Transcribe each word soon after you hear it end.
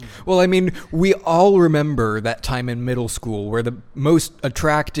Well, I mean, we all remember that time in middle school where the most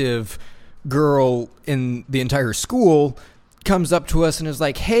attractive girl in the entire school comes up to us and is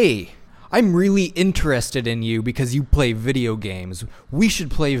like, hey, I'm really interested in you because you play video games. We should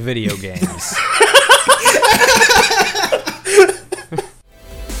play video games.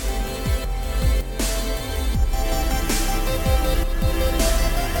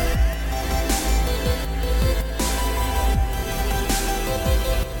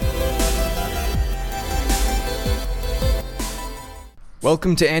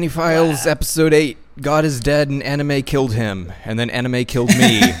 Welcome to Annie-Files, Episode 8. God is dead and anime killed him. And then anime killed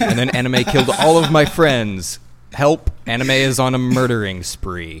me. And then anime killed all of my friends. Help, anime is on a murdering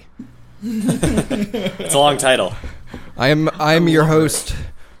spree. It's a long title. I'm your host,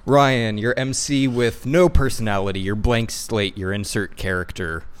 Ryan, your MC with no personality, your blank slate, your insert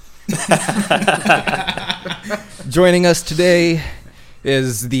character. Joining us today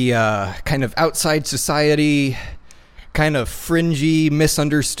is the kind of outside society, kind of fringy,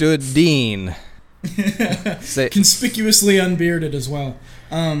 misunderstood Dean. Conspicuously unbearded as well.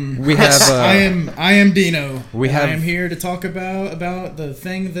 We have. I am Dino. I am here to talk about the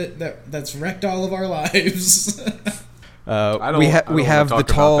thing that's wrecked all of our lives. We have the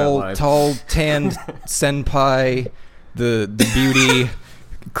tall, tanned senpai, the beauty,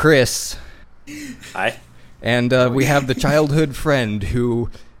 Chris. Hi. And we have the childhood friend who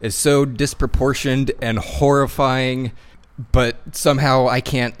is so disproportioned and horrifying, but somehow I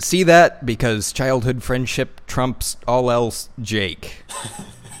can't see that because childhood friendship trumps all else, Jake.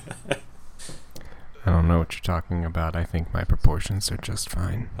 I don't know what you're talking about. I think my proportions are just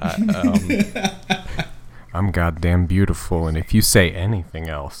fine. I'm goddamn beautiful, and if you say anything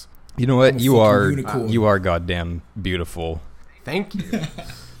else... You know what? You are goddamn beautiful. Thank you.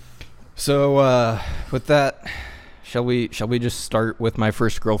 So, with that... Shall we just start with my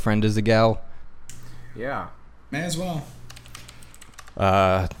first girlfriend is a gal? Yeah. May as well.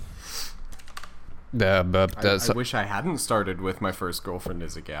 I wish I hadn't started with my first girlfriend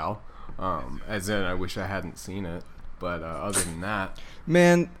is a gal. As in, I wish I hadn't seen it. But other than that...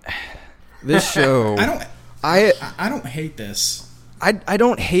 Man, this show... I don't hate this. I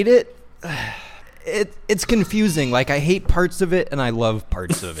don't hate it. It's confusing. Like, I hate parts of it, and I love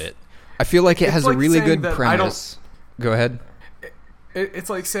parts of it. I feel like it has a really good premise. Go ahead. It's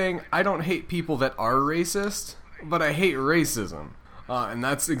like saying, I don't hate people that are racist, but I hate racism. And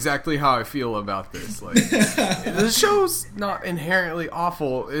that's exactly how I feel about this. Like, the show's not inherently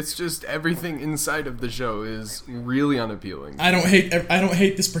awful. It's just everything inside of the show is really unappealing. I don't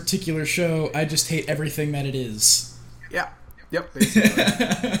hate this particular show. I just hate everything that it is. Yeah. Yep.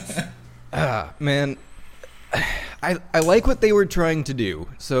 Basically. Man. I like what they were trying to do.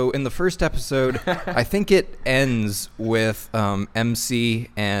 So in the first episode, I think it ends with MC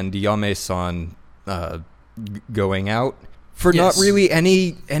and Yame-san going out for not really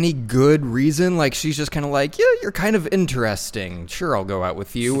any good reason. Like, she's just kind of like, yeah, you're kind of interesting. Sure, I'll go out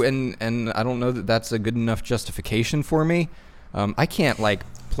with you. And I don't know that that's a good enough justification for me. I can't like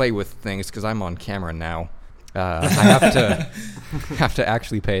play with things because I'm on camera now. I have to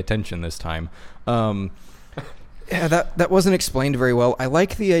actually pay attention this time. Yeah, that wasn't explained very well. I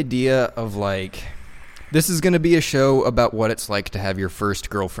like the idea of, like, this is going to be a show about what it's like to have your first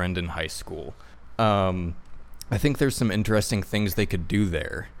girlfriend in high school. I think there's some interesting things they could do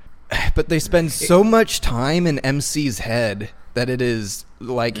there. But they spend so much time in MC's head that it is,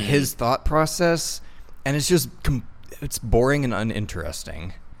 like, his thought process, and it's just, it's boring and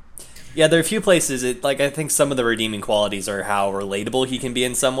uninteresting. Yeah, there are a few places, I think some of the redeeming qualities are how relatable he can be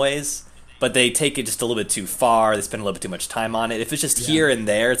in some ways. But they take it just a little bit too far. They spend a little bit too much time on it. If it's just here and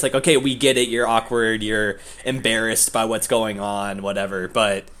there, it's like, okay, we get it. You're awkward. You're embarrassed by what's going on, whatever.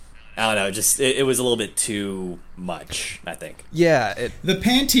 But I don't know. Just it was a little bit too much, I think. Yeah. The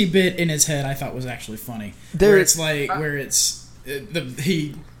panty bit in his head I thought was actually funny.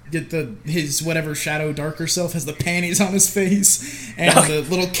 His whatever shadow darker self has the panties on his face, and the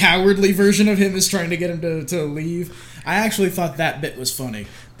little cowardly version of him is trying to get him to leave. I actually thought that bit was funny.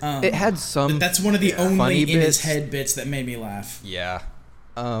 It had some. That's one of the only in bits. his head bits that made me laugh. Yeah.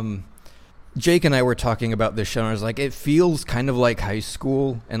 Jake and I were talking about this show, and I was like, it feels kind of like high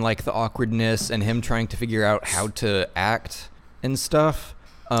school, and like the awkwardness, and him trying to figure out how to act and stuff.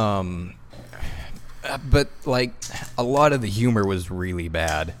 But like, a lot of the humor was really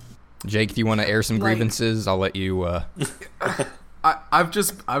bad. Jake, do you want to air some grievances? I'll let you. I've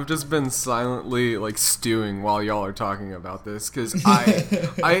just been silently like stewing while y'all are talking about this because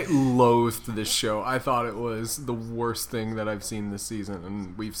I loathed this show. I thought it was the worst thing that I've seen this season,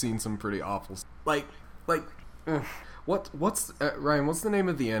 and we've seen some pretty awful. What What's Ryan? What's the name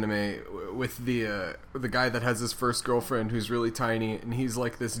of the anime with the guy that has his first girlfriend who's really tiny and he's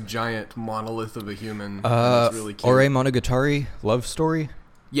like this giant monolith of a human? And it's really cute. Ore Monogatari love story.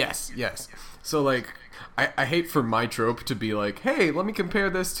 Yes. So like, I hate for my trope to be like, hey, let me compare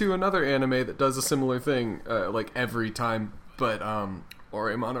this to another anime that does a similar thing, like every time. But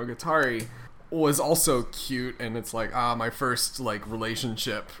Ore Monogatari was also cute, and it's like, my first like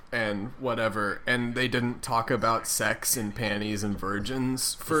relationship and whatever, and they didn't talk about sex and panties and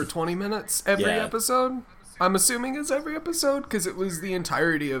virgins for 20 minutes every episode. I'm assuming it's every episode because it was the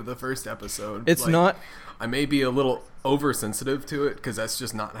entirety of the first episode. It's like, not. I may be a little oversensitive to it because that's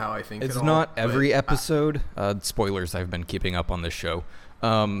just not how I think. It's at all, not but every episode. Spoilers. I've been keeping up on this show,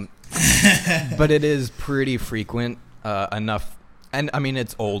 but it is pretty frequent enough. And I mean,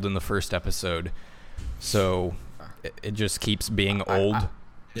 it's old in the first episode, so it just keeps being old.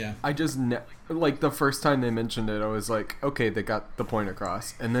 Yeah. I just like the first time they mentioned it, I was like, okay, they got the point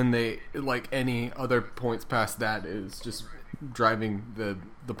across, and then they like any other points past that is just driving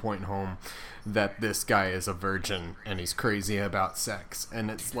the point home that this guy is a virgin and he's crazy about sex.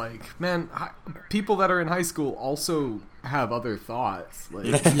 And it's like, man, people that are in high school also have other thoughts. Like,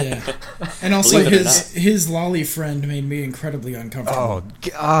 Yeah. And also his lolly friend made me incredibly uncomfortable. Oh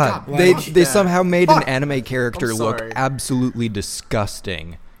God! Like- They somehow made an anime character I'm look sorry. absolutely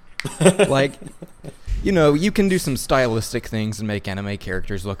disgusting. Like, you know, you can do some stylistic things and make anime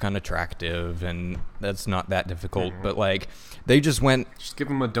characters look unattractive, and that's not that difficult. But like, they just went give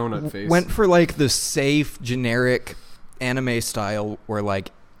him a donut face. for like the safe, generic anime style where like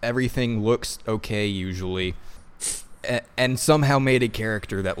everything looks okay usually, and somehow made a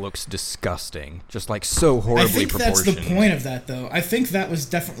character that looks disgusting, just like so I horribly think that's proportioned. the point of that, though. I think that was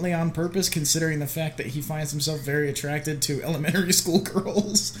definitely on purpose, considering the fact that he finds himself very attracted to elementary school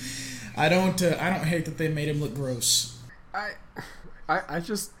girls. I don't hate that they made him look gross. I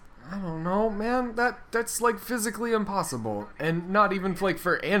just I don't know, man. That's like physically impossible, and not even like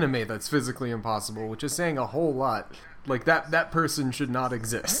for anime that's physically impossible, which is saying a whole lot. Like that person should not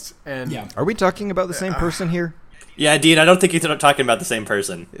exist. And Yeah. Are we talking about the same person here? Yeah, Dean, I don't think you're talking about the same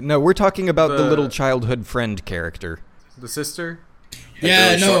person. No, we're talking about the The- little childhood friend character. the sister. Yeah,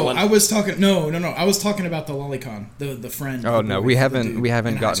 really short no, one? I was talking. No, I was talking about the lolicon, the friend. Oh the no, boy, we the haven't dude we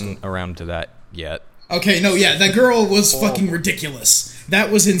haven't in high gotten school. around to that yet. Okay, no, yeah, that girl was fucking ridiculous. That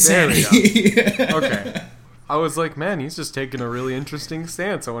was insanity. Okay. I was like, man, he's just taking a really interesting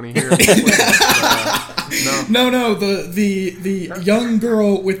stance. I want to hear it. No. No, the young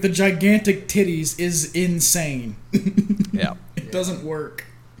girl with the gigantic titties is insane. Yeah. It doesn't work.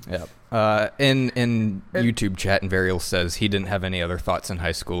 Yeah. In YouTube chat, Varial says he didn't have any other thoughts in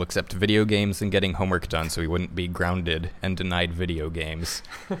high school except video games and getting homework done, so he wouldn't be grounded and denied video games.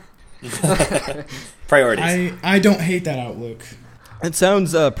 Priorities. I don't hate that outlook. It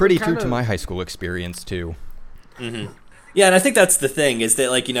sounds pretty true kinda- to my high school experience too. Yeah, and I think that's the thing, is that,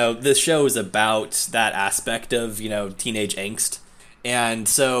 like, you know, this show is about that aspect of, you know, teenage angst. And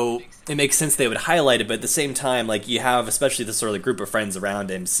so it makes sense they would highlight it, but at the same time, like, you have especially this sort of group of friends around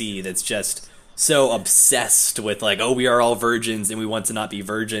MC that's just so obsessed with, like, oh, we are all virgins and we want to not be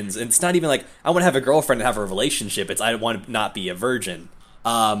virgins. And it's not even like, I want to have a girlfriend and have a relationship. It's, I want to not be a virgin.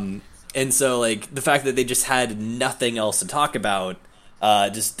 And so, like, the fact that they just had nothing else to talk about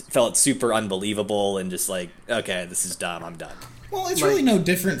just felt super unbelievable and just like, okay, this is dumb, I'm done. Well, it's really no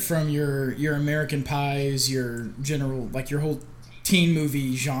different from your American Pies, your general, like, your whole teen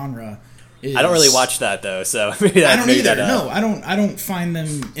movie genre. I don't really watch that, though, so maybe that I don't maybe either. that, No, I don't find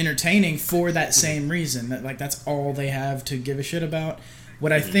them entertaining for that same reason. That, like, that's all they have to give a shit about.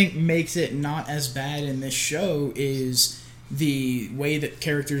 What I think makes it not as bad in this show is the way that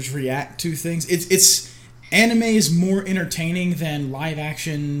characters react to things. It's anime is more entertaining than live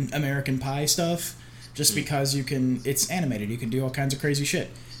action American Pie stuff, just because it's animated. You can do all kinds of crazy shit.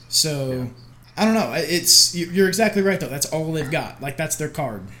 So I don't know. You're exactly right though. That's all they've got. Like, that's their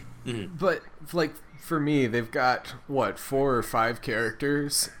card. But like for me, they've got what 4 or 5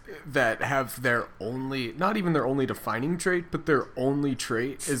 characters that have their only, not even their only defining trait, but their only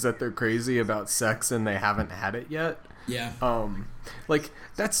trait is that they're crazy about sex and they haven't had it yet. Yeah. Like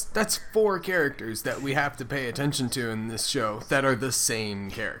that's 4 characters that we have to pay attention to in this show that are the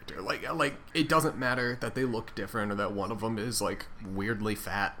same character. Like it doesn't matter that they look different or that one of them is like weirdly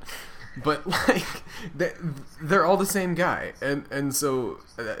fat, but like they're all the same guy, and so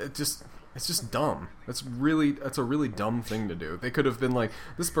it's just dumb. That's a really dumb thing to do. They could have been like,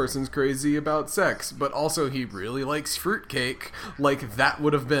 this person's crazy about sex, but also he really likes fruitcake. Like, that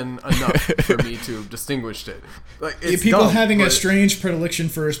would have been enough for me to have distinguished it. Like, it's People dumb, having a but- strange predilection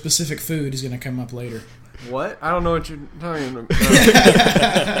for a specific food is going to come up later. What? I don't know what you're talking about.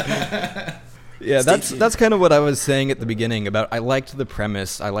 Yeah, that's kind of what I was saying at the beginning about I liked the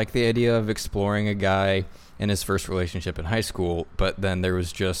premise. I liked the idea of exploring a guy in his first relationship in high school, but then there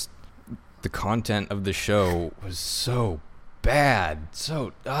was just the content of the show was so bad.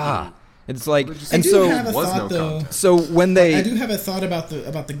 So it's like and so have a thought, though. So when they I do have a thought about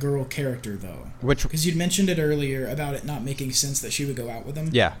the girl character though. Which because you'd mentioned it earlier about it not making sense that she would go out with him.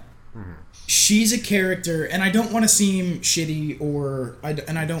 Yeah. Mm-hmm. She's a character, and I don't want to seem shitty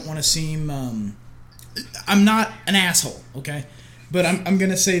and I don't want to seem I'm not an asshole, okay? But I'm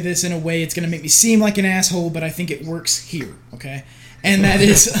gonna say this in a way it's gonna make me seem like an asshole, but I think it works here, okay? And that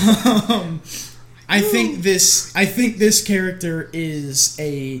is, I think this character is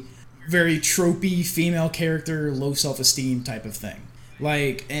a very tropey female character, low self-esteem type of thing.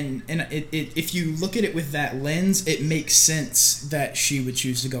 Like, and if you look at it with that lens, it makes sense that she would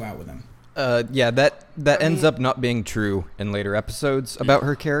choose to go out with him. Yeah, that ends up not being true in later episodes about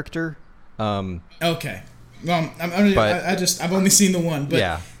her character. Okay. Well, I've only seen the one, but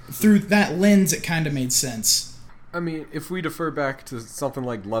yeah. Through that lens, it kind of made sense. I mean, if we defer back to something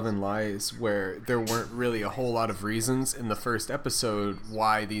like Love and Lies, where there weren't really a whole lot of reasons in the first episode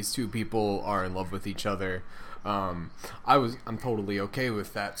why these two people are in love with each other, I'm totally okay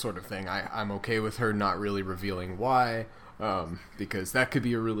with that sort of thing. I'm okay with her not really revealing why, because that could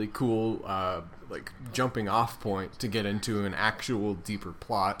be a really cool like jumping off point to get into an actual deeper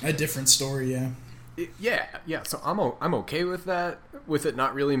plot. A different story, yeah. Yeah. So I'm okay with that, with it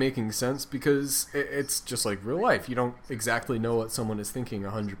not really making sense, because it's just like real life. You don't exactly know what someone is thinking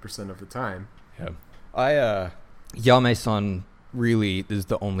 100% of the time. Yeah. Yame-san really is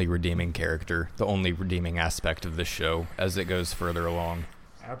the only redeeming character, the only redeeming aspect of the show as it goes further along.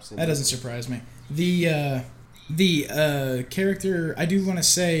 Absolutely. That doesn't surprise me. The character, I do want to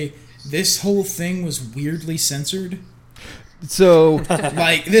say, this whole thing was weirdly censored. So,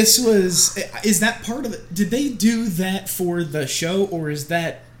 like, is that part of it? Did they do that for the show, or is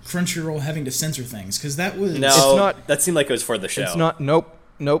that Crunchyroll having to censor things? Because that was... No, it's not, that seemed like it was for the show. It's not, nope,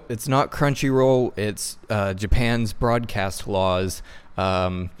 it's not Crunchyroll, it's Japan's broadcast laws.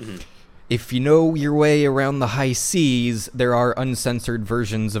 If you know your way around the high seas, there are uncensored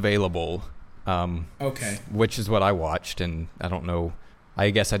versions available. Okay. Which is what I watched, and I don't know, I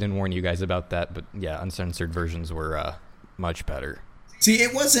guess I didn't warn you guys about that, but yeah, uncensored versions were... much better. See,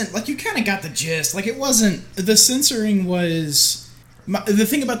 it wasn't like you kind of got the gist. Like, it wasn't the censoring was the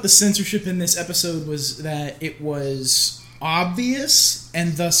thing about the censorship in this episode was that it was obvious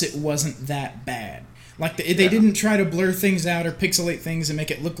and thus it wasn't that bad. Like they didn't try to blur things out or pixelate things and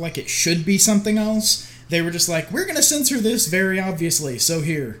make it look like it should be something else. They were just like, we're gonna censor this very obviously, so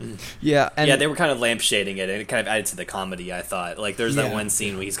here. Yeah, and they were kind of lampshading it, and it kind of added to the comedy. I thought, like, there's that one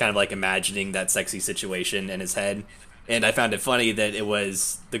scene where he's kind of like imagining that sexy situation in his head. And I found it funny that it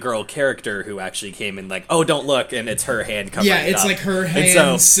was the girl character who actually came in like, oh, don't look, and it's her hand covering it up. Yeah, it's like her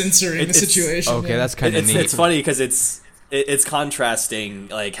hand censoring the situation. Okay, that's kind of neat. It's funny because it's contrasting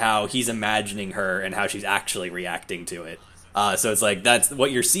like how he's imagining her and how she's actually reacting to it. So it's like that's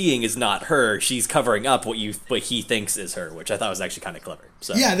what you're seeing is not her. She's covering up what he thinks is her, which I thought was actually kind of clever.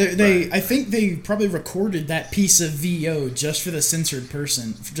 So yeah, I think they probably recorded that piece of VO just for the censored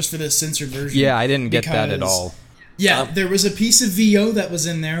person, just for the censored version. Yeah, I didn't get that at all. Yeah, there was a piece of VO that was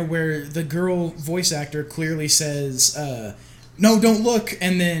in there where the girl voice actor clearly says, no, don't look,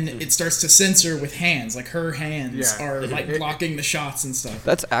 and then it starts to censor with hands. Like, her hands are, like, blocking the shots and stuff.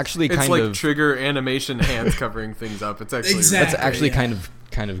 That's actually it's like trigger animation hands covering things up. It's actually... Exactly, that's actually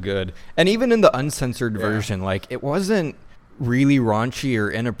kind of good. And even in the uncensored version, like, it wasn't really raunchy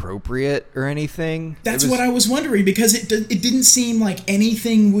or inappropriate or anything. That's what I was wondering, because it didn't seem like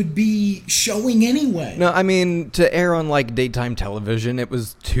anything would be showing anyway. No, I mean, to air on like daytime television, it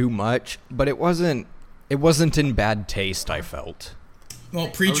was too much, but it wasn't in bad taste, I felt. Well,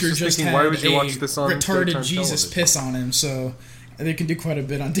 Preacher just thinking, had why would you watch this on retarded Jesus television? Piss on him, so they can do quite a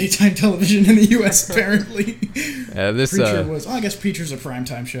bit on daytime television in the U.S. apparently. Preacher was... I guess Preacher's a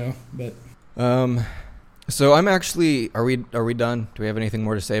primetime show, but... So I'm actually... Are we done? Do we have anything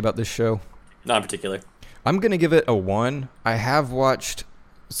more to say about this show? Not in particular. I'm going to give it a 1. I have watched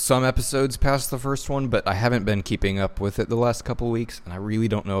some episodes past the first one, but I haven't been keeping up with it the last couple weeks, and I really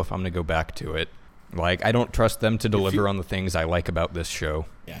don't know if I'm going to go back to it. Like, I don't trust them to deliver on the things I like about this show.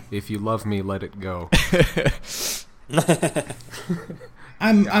 Yeah. If you love me, let it go.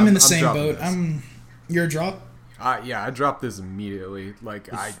 I'm in the same boat. Your drop? Yeah, I dropped this immediately. Like,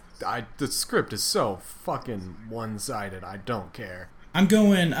 the script is so fucking one-sided. I don't care. I'm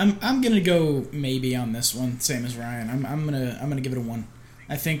gonna go maybe on this one, same as Ryan. I'm gonna give it a 1.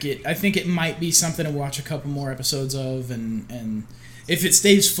 I think it might be something to watch a couple more episodes of, and if it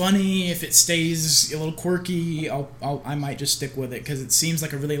stays funny, if it stays a little quirky, I might just stick with it because it seems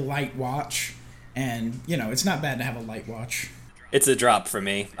like a really light watch, and it's not bad to have a light watch. It's a drop for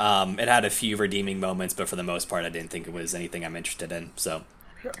me. It had a few redeeming moments, but for the most part, I didn't think it was anything I'm interested in. So,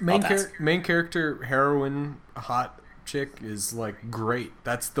 main character heroine hot chick is like great.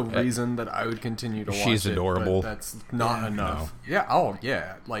 That's the reason that I would continue to watch it. She's adorable. But that's not enough. No. Yeah. Oh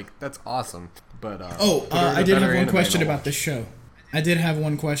yeah. Like that's awesome. But I did have one question about this show. I did have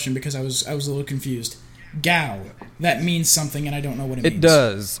one question because I was a little confused. Gao, that means something, and I don't know what it means. It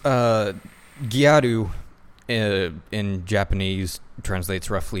does. Gyaru in Japanese translates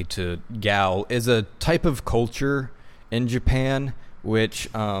roughly to gal, is a type of culture in Japan, which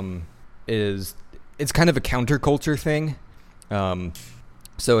it's kind of a counterculture thing.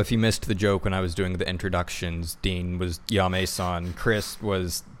 So if you missed the joke when I was doing the introductions, Dean was Yame-san, Chris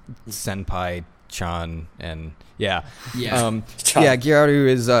was Senpai-chan, and Gyaru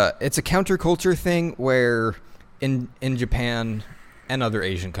is it's a counterculture thing where in Japan and other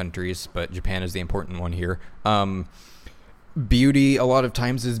Asian countries, but Japan is the important one here, beauty a lot of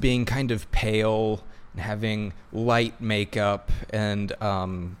times is being kind of pale and having light makeup and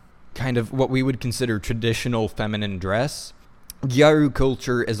kind of what we would consider traditional feminine dress. Gyaru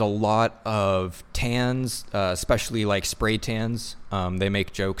culture is a lot of tans, especially like spray tans. They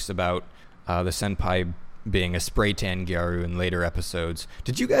make jokes about the senpai being a spray tan Gyaru in later episodes.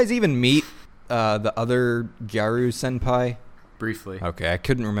 Did you guys even meet the other Gyaru senpai? Briefly. Okay, I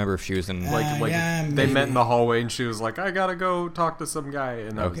couldn't remember if she was in... they met in the hallway and she was like, I gotta go talk to some guy.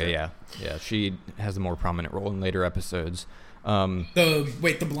 And yeah, she has a more prominent role in later episodes.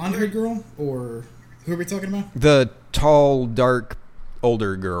 The blonde-haired girl? Or who are we talking about? The tall, dark,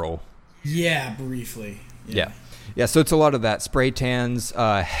 older girl. Yeah, briefly. Yeah, so it's a lot of that. Spray tans,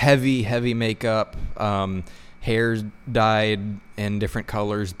 heavy makeup, hair's dyed in different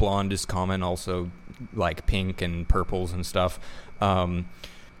colors. Blonde is common, also like pink and purples and stuff.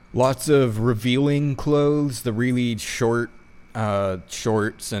 Lots of revealing clothes, the really short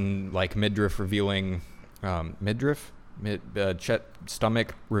shorts and like midriff revealing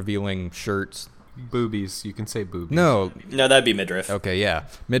stomach revealing shirts. Boobies, you can say boobies. No, that'd be midriff. Okay, yeah,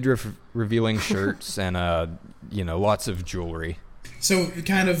 midriff revealing shirts and lots of jewelry. So it's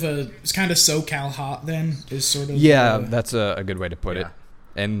kind of SoCal hot then is sort of. Yeah, that's a good way to put it,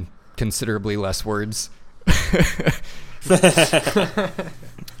 and considerably less words.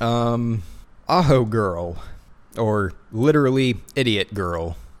 Aho girl, or literally idiot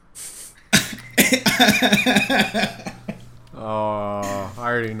girl. Oh, I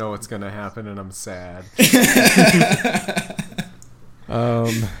already know what's gonna happen, and I'm sad.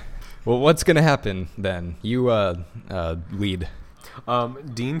 Well, what's gonna happen then? You lead.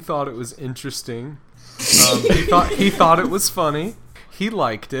 Dean thought it was interesting. He thought it was funny. He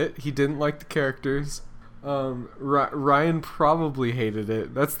liked it. He didn't like the characters. Ryan probably hated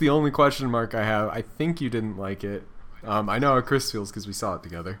it. That's the only question mark I have. I think you didn't like it. I know how Chris feels because we saw it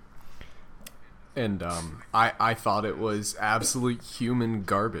together. And I thought it was absolute human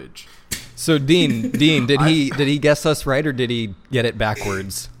garbage. So Dean, did he guess us right or did he get it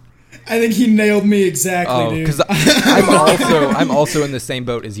backwards? I think he nailed me exactly, dude. Because I'm also in the same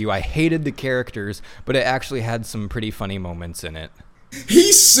boat as you. I hated the characters, but it actually had some pretty funny moments in it.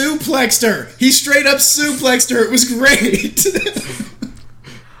 He suplexed her. He straight up suplexed her. It was great.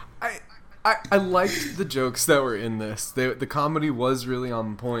 I liked the jokes that were in this. The comedy was really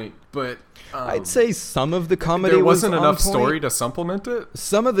on point, but I'd say some of the comedy there wasn't was enough on point. Story to supplement it.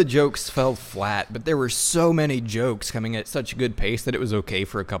 Some of the jokes fell flat, but there were so many jokes coming at such a good pace that it was okay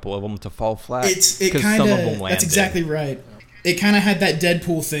for a couple of them to fall flat. Some of them landed. That's exactly right. It kind of had that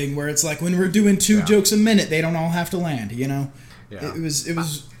Deadpool thing where it's like when we're doing two jokes a minute, they don't all have to land. Yeah. It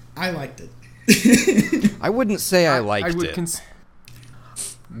was. I liked it. I wouldn't say I liked it.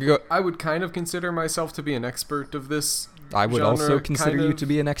 I would kind of consider myself to be an expert of this. I would genre, also consider you to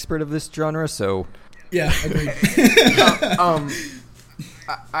be an expert of this genre. So, yeah, agreed.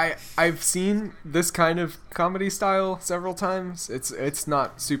 I've seen this kind of comedy style several times. It's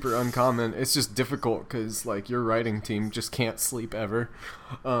not super uncommon. It's just difficult because like your writing team just can't sleep ever.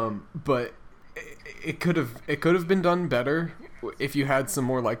 But it could have been done better if you had some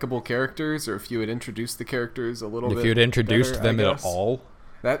more likable characters, or if you had introduced the characters a little bit. If you had introduced better, them at all.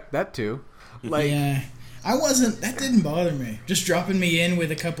 That too. Like, yeah. That didn't bother me. Just dropping me in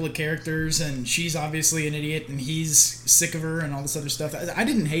with a couple of characters, and she's obviously an idiot, and he's sick of her, and all this other stuff. I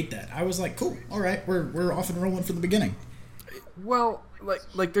didn't hate that. I was like, cool, all right, we're off and rolling from the beginning. Well,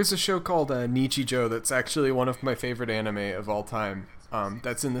 like there's a show called Nichijou that's actually one of my favorite anime of all time.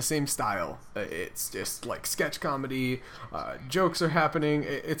 That's in the same style. It's just like sketch comedy. Jokes are happening.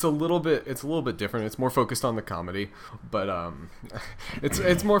 It's a little bit different. It's more focused on the comedy, but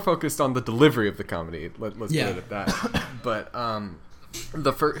it's more focused on the delivery of the comedy. Let's put it at that. But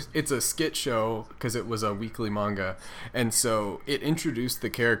it's a skit show because it was a weekly manga, and so it introduced the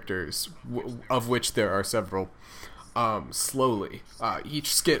characters, of which there are several. Slowly.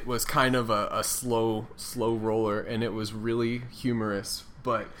 Each skit was kind of a slow roller, and it was really humorous,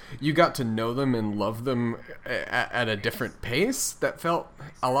 but you got to know them and love them at a different pace that felt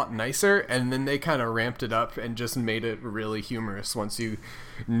a lot nicer, and then they kind of ramped it up and just made it really humorous. Once you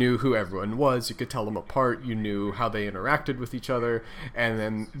knew who everyone was, you could tell them apart, you knew how they interacted with each other, and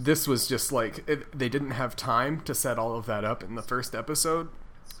then this was just like, they didn't have time to set all of that up in the first episode,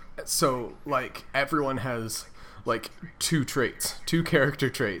 so like everyone has like two character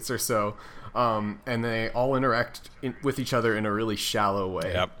traits or so, and they all interact with each other in a really shallow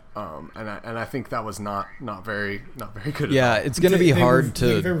way. Yep. And I think that was not very good. Yeah, it's going to be hard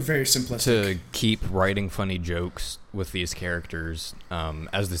they were very simplistic to keep writing funny jokes with these characters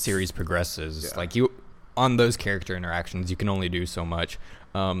as the series progresses. Yeah. Like on those character interactions, you can only do so much.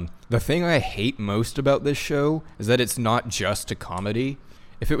 The thing I hate most about this show is that it's not just a comedy.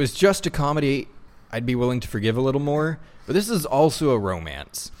 If it was just a comedy, I'd be willing to forgive a little more, but this is also a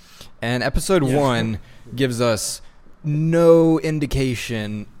romance. And episode 1 gives us no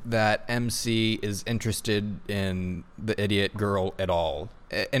indication that MC is interested in the idiot girl at all.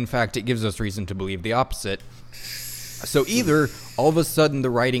 In fact, it gives us reason to believe the opposite. So either all of a sudden the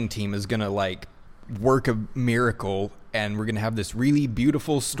writing team is going to like work a miracle and we're going to have this really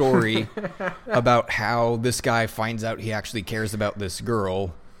beautiful story about how this guy finds out he actually cares about this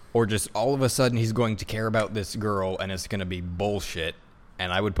girl, or just all of a sudden he's going to care about this girl and it's going to be bullshit.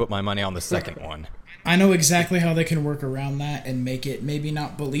 And I would put my money on the second one. I know exactly how they can work around that and make it maybe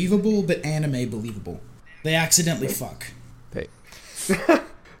not believable, but anime believable. They accidentally fuck.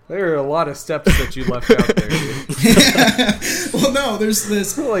 There are a lot of steps that you left out there, dude. Well, no, there's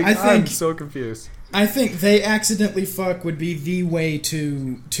this. I'm so confused. I think they accidentally fuck would be the way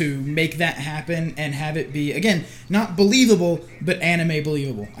to make that happen and have it be, again, not believable, but anime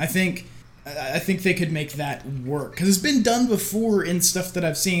believable. I think they could make that work. Because it's been done before in stuff that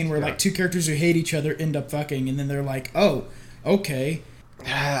I've seen where like two characters who hate each other end up fucking and then they're like, oh, okay.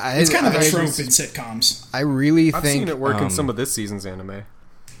 It's kind of a trope in sitcoms. I really think... I've seen it work in some of this season's anime.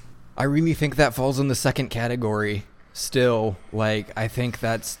 I really think that falls in the second category. Still, like, I think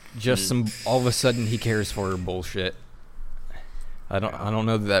that's just some all of a sudden he cares for her bullshit. I don't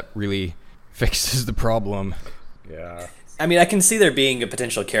know that really fixes the problem. Yeah. I mean, I can see there being a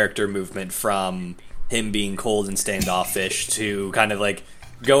potential character movement from him being cold and standoffish to kind of like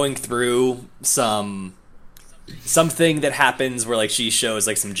going through something that happens where like she shows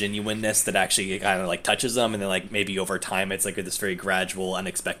like some genuineness that actually kind of like touches them, and then like maybe over time it's like this very gradual,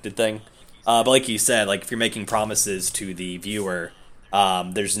 unexpected thing. But like you said, like if you're making promises to the viewer,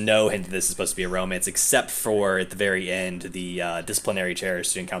 there's no hint that this is supposed to be a romance, except for at the very end, the disciplinary chair,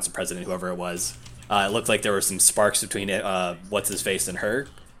 student council president, whoever it was. It looked like there were some sparks between what's his face and her.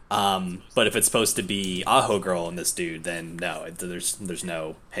 But if it's supposed to be Aho girl and this dude, then no, there's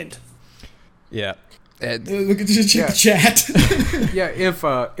no hint. Yeah. Look at the chat. Yeah,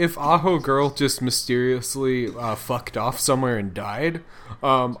 if Aho girl just mysteriously fucked off somewhere and died,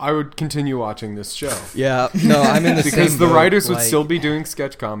 I would continue watching this show. Yeah, no, I'm in the same because the boat. writers would Like, still be doing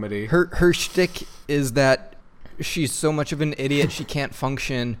sketch comedy. Her shtick is that she's so much of an idiot she can't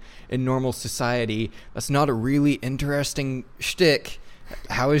function in normal society. That's not a really interesting shtick.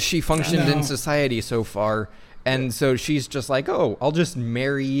 How has she functioned in society so far? And so she's just like, oh, I'll just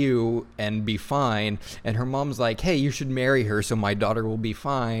marry you and be fine. And her mom's like, hey, you should marry her so my daughter will be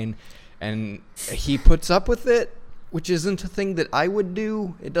fine. And he puts up with it, which isn't a thing that I would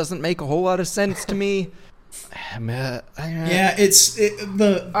do. It doesn't make a whole lot of sense to me. Yeah,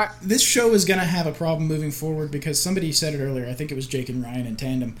 this show is gonna have a problem moving forward because somebody said it earlier. I think it was Jake and Ryan in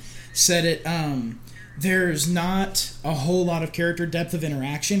tandem said it. There's not a whole lot of character depth of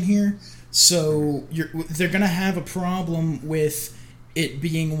interaction here, so they're gonna have a problem with it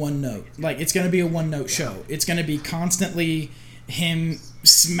being one note. Like it's gonna be a one note show. It's gonna be constantly him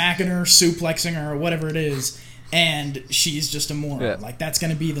smacking her, suplexing her, or whatever it is. And she's just a moron. Yeah. Like, that's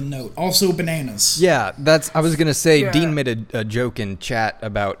going to be the note. Also, bananas. Yeah, I was going to say, yeah. Dean made a joke in chat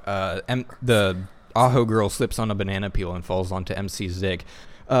about the Aho girl slips on a banana peel and falls onto MC's dick.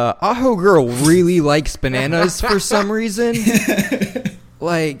 Aho girl really likes bananas for some reason.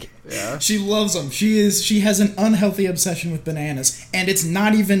 Like, Yeah. She loves them. She has an unhealthy obsession with bananas, and it's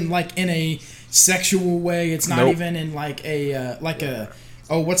not even like in a sexual way. It's not Nope. even in like a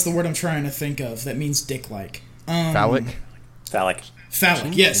what's the word I'm trying to think of that means dick-like? Phallic. Phallic.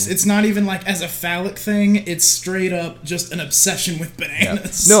 Phallic. Yes, it's not even like as a phallic thing. It's straight up just an obsession with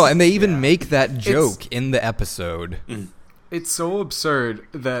bananas. No, and they even make that joke in the episode. It's so absurd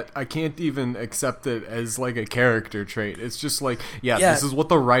that I can't even accept it as like a character trait. It's just like, yeah, this is what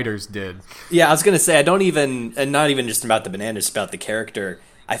the writers did. Yeah, I was gonna say, I don't even, and not even just about the bananas, about the character.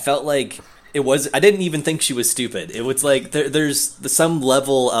 I felt like I didn't even think she was stupid. It was like there's some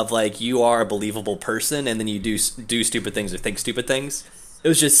level of like, you are a believable person, and then you do stupid things or think stupid things. It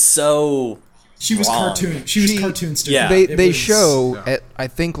was just so. She was wrong. cartoon. She was cartoon stupid. Yeah. They show at, I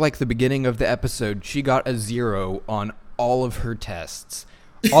think, like the beginning of the episode, she got a 0 on all of her tests,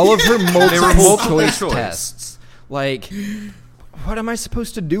 all of her multiple choice tests. Like, what am I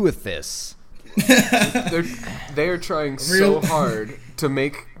supposed to do with this? They are trying so hard to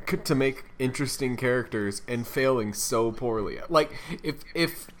make interesting characters and failing so poorly. Like,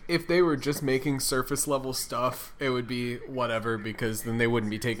 if they were just making surface level stuff, it would be whatever, because then they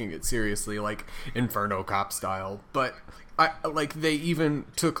wouldn't be taking it seriously, like Inferno Cop style. But they even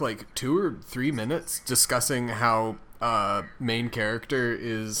took like 2 or 3 minutes discussing how main character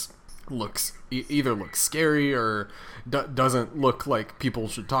either looks scary or doesn't look like people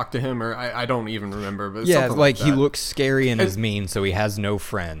should talk to him, or I don't even remember. But Yeah, something like he that. looks scary and is mean, so he has no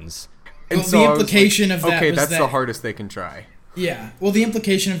friends. And Well, so the I was implication like, of that okay, was that's that- the hardest they can try. Yeah. Well, the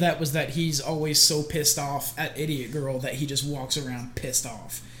implication of that was that he's always so pissed off at Idiot Girl that he just walks around pissed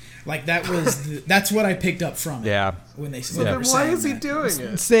off. Like that was that's what I picked up from it. Yeah. When they So were then why saying is he that. doing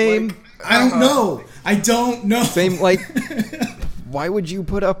it? Same. Like, I don't know. I don't know. Same, like, why would you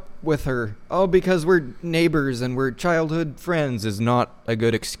put up with her? Oh, because we're neighbors and we're childhood friends is not a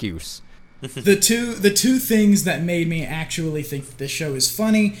good excuse. The two things that made me actually think that this show is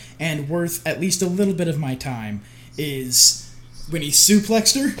funny and worth at least a little bit of my time is when he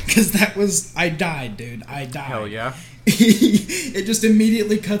suplexed her, because I died, dude. I died. Hell yeah. It just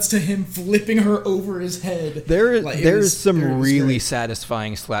immediately cuts to him flipping her over his head. There's It was some really great.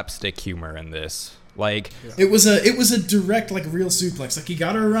 satisfying slapstick humor in this. Like, It was a direct, like, real suplex. Like, he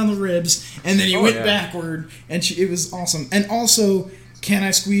got her around the ribs, and then he went yeah. backward, and it was awesome. And also, can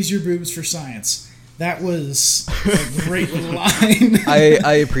I squeeze your boobs for science? That was a great little line.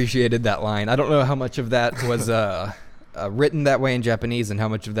 I appreciated that line. I don't know how much of that was written that way in Japanese and how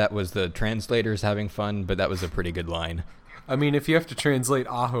much of that was the translators having fun, but that was a pretty good line. I mean, if you have to translate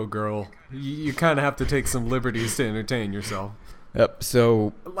Aho Girl, you kind of have to take some liberties to entertain yourself. Yep,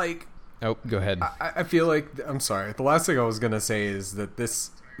 so... Like, Oh, go ahead. I feel like, I'm sorry, the last thing I was going to say is that this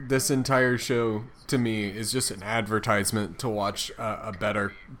entire show, to me, is just an advertisement to watch a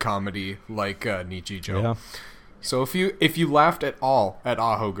better comedy like Nichijou. Yeah. So if you laughed at all at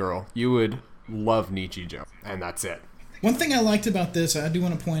Aho Girl, you would love Nichijou, and that's it. One thing I liked about this, I do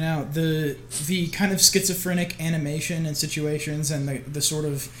want to point out, the kind of schizophrenic animation and situations and the sort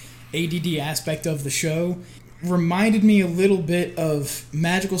of ADD aspect of the show reminded me a little bit of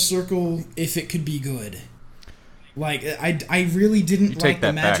Magical Circle if it could be good. Like, I really didn't take like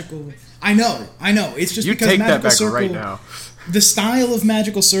the that back. Magical... I know. It's just You because take that Magical back Circle... right now. The style of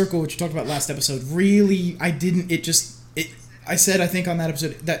Magical Circle, which you talked about last episode, really, I said, I think on that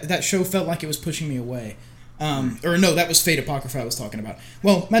episode, that show felt like it was pushing me away. Or no, that was Fate Apocrypha I was talking about.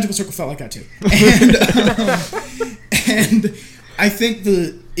 Well, Magical Circle felt like that too. And I think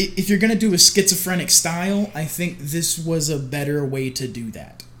if you're going to do a schizophrenic style, I think this was a better way to do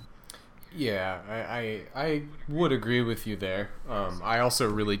that. Yeah, I would agree with you there. I also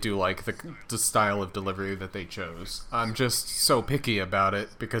really do like the style of delivery that they chose. I'm just so picky about it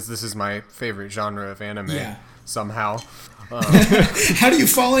because this is my favorite genre of anime. Yeah. Somehow. How do you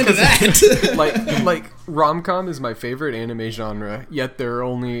fall into that? like rom-com is my favorite anime genre, yet there are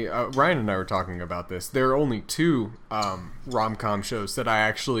only Ryan and I were talking about this. There are only 2 rom-com shows that I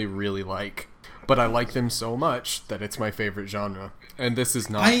actually really like, but I like them so much that it's my favorite genre, and this is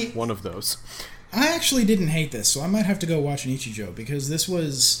not one of those. I actually didn't hate this, so I might have to go watch Nichijou because this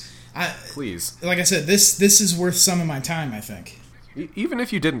was... Please. Like I said, this is worth some of my time, I think. Even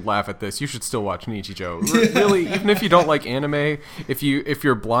if you didn't laugh at this, you should still watch Nichijou. Really, even if you don't like anime, if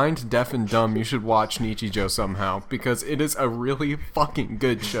you're blind, deaf, and dumb, you should watch Nichijou somehow because it is a really fucking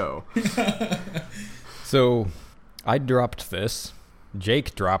good show. So, I dropped this.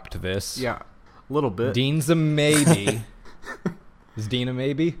 Jake dropped this. Yeah, a little bit. Dean's a maybe. Is Dean a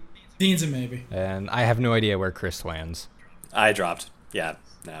maybe? Dean's a maybe. And I have no idea where Chris lands. I dropped. Yeah.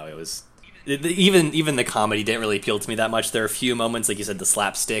 No, it was even the comedy didn't really appeal to me that much. There are a few moments, like you said, the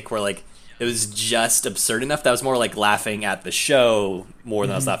slapstick, where like it was just absurd enough that I was more like laughing at the show more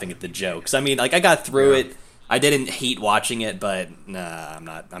than I was laughing at the jokes. I mean, like I got through it. I didn't hate watching it, but nah,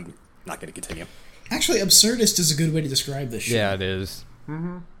 I'm not going to continue. Actually, absurdist is a good way to describe this show. Yeah, it is.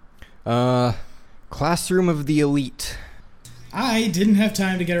 Classroom of the Elite. I didn't have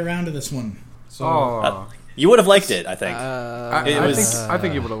time to get around to this one. So You would have liked it, I think. I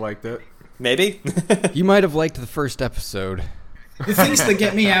think you would have liked it. Maybe. You might have liked the first episode. the things that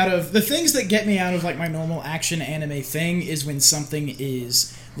get me out of like my normal action anime thing is when something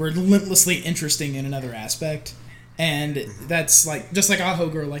is relentlessly interesting in another aspect. And that's like, just like Aho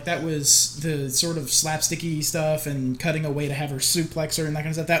Girl, like that was the sort of slapsticky stuff and cutting away to have her suplex her and that kind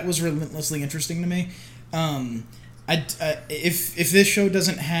of stuff. That was relentlessly interesting to me. If this show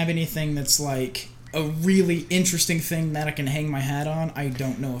doesn't have anything that's like a really interesting thing that I can hang my hat on, I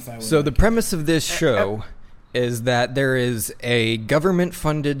don't know if I would. So the premise of this show is that there is a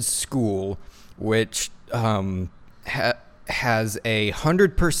government-funded school which has a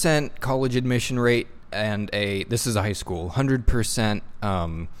 100% college admission rate and this is a high school, 100%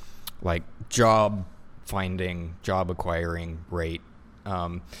 like job acquiring rate.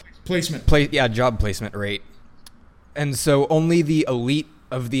 Placement. Job placement rate. And so only the elite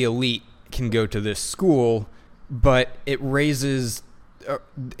of the elite can go to this school, but it raises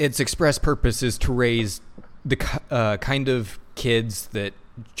its express purpose is to raise the kind of kids that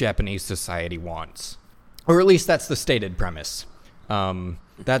Japanese society wants. Or at least that's the stated premise.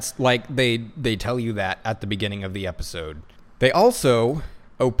 That's like they tell you that at the beginning of the episode. They also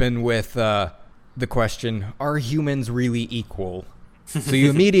open with the question, are humans really equal? So you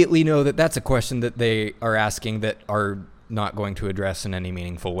immediately know that that's a question that they are asking that are not going to address in any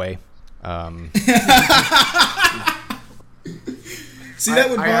meaningful way. See, that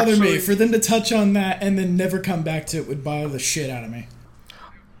would bother me. For them to touch on that and then never come back to it would bother the shit out of me.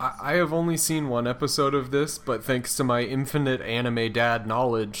 I have only seen one episode of this, but thanks to my infinite anime dad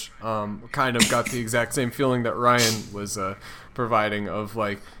knowledge, kind of got the exact same feeling that Ryan was providing of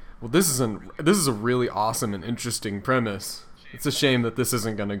like, well, this is a really awesome and interesting premise. It's a shame that this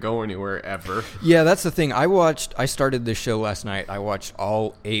isn't going to go anywhere ever. Yeah, that's the thing. I started this show last night. I watched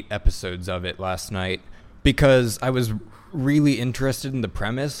all 8 episodes of it last night because I was really interested in the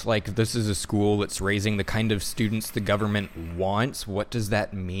premise. Like, this is a school that's raising the kind of students the government wants. What does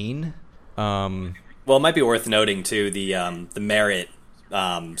that mean? Well, it might be worth noting, too, the merit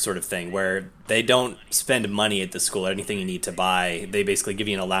sort of thing, where they don't spend money at the school or anything you need to buy. They basically give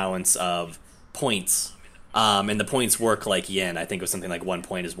you an allowance of points. And the points work like yen. I think it was something like 1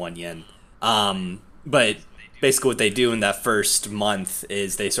 point is 1 yen. But basically what they do in that first month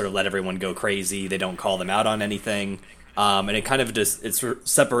is they sort of let everyone go crazy. They don't call them out on anything. And it kind of just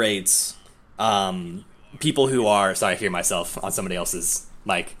separates people who are... Sorry, I hear myself on somebody else's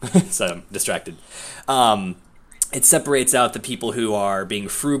mic, so I'm distracted. It separates out the people who are being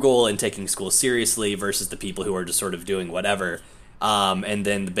frugal and taking school seriously versus the people who are just sort of doing whatever. And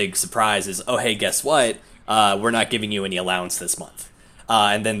then the big surprise is, oh, hey, guess what? We're not giving you any allowance this month.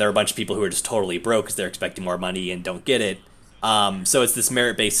 And then there are a bunch of people who are just totally broke because they're expecting more money and don't get it. So it's this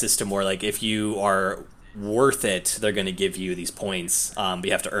merit-based system where, like, if you are worth it, they're going to give you these points, but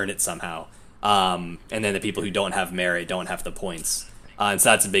you have to earn it somehow. And then the people who don't have merit don't have the points. And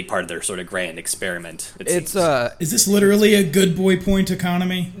so that's a big part of their sort of grand experiment. Is this literally a good boy point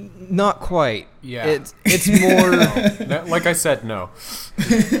economy? Not quite. Yeah. It's more... No. Like I said, no.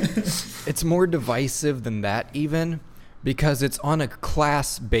 It's more divisive than that even, because it's on a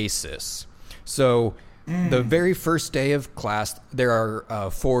class basis. So the very first day of class, there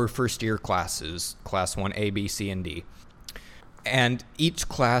are 4 first-year classes, Class 1, A, B, C, and D. And each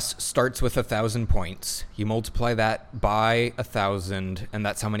class starts with 1,000 points. You multiply that by 1,000, and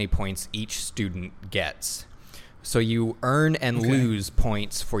that's how many points each student gets. So you earn and lose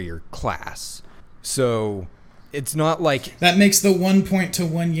points for your class. So it's not like... That makes the 1 point to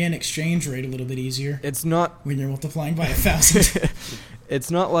 1 yen exchange rate a little bit easier. It's not... When you're multiplying by 1,000. It's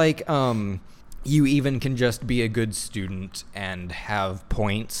not like you even can just be a good student and have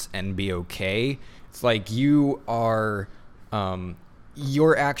points and be okay. It's like you are...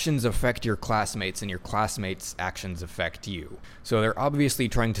 your actions affect your classmates and your classmates' actions affect you. So they're obviously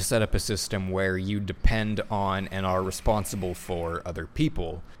trying to set up a system where you depend on and are responsible for other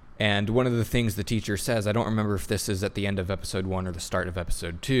people. And one of the things the teacher says, I don't remember if this is at the end of episode 1 or the start of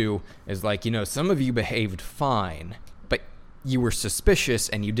episode 2, is like, some of you behaved fine, but you were suspicious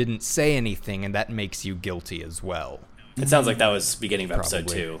and you didn't say anything, and that makes you guilty as well. It sounds like that was beginning of episode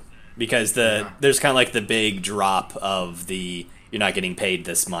 2. Because there's kind of like the big drop of the you're not getting paid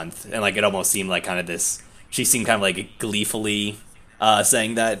this month. And like it almost seemed like kind of this, she seemed kind of like gleefully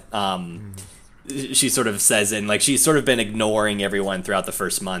saying that. She sort of says in like she's sort of been ignoring everyone throughout the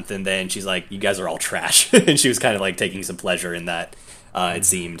first month, and then she's like, you guys are all trash. And she was kind of like taking some pleasure in that, it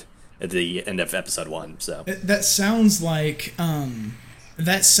seemed, at the end of episode 1. So that sounds like I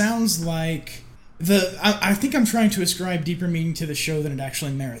think I'm trying to ascribe deeper meaning to the show than it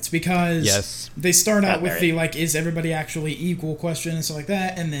actually merits, because they start out with the like, is everybody actually equal question and stuff like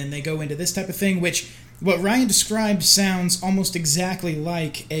that, and then they go into this type of thing, which what Ryan described sounds almost exactly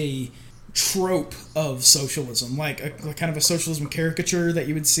like a trope of socialism, like a kind of a socialism caricature that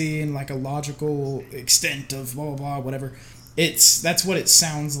you would see in like a logical extent of blah blah blah whatever. That's what it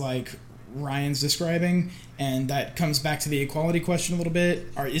sounds like Ryan's describing, and that comes back to the equality question a little bit.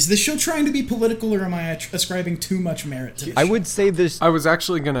 Is this show trying to be political, or am I ascribing too much merit to it? I would say this. I was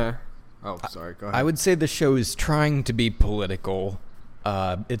actually gonna. Oh, sorry. Go ahead. I would say the show is trying to be political.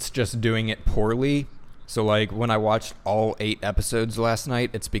 It's just doing it poorly. So like when I watched all 8 episodes last night,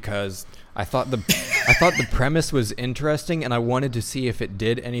 it's because I thought the premise was interesting, and I wanted to see if it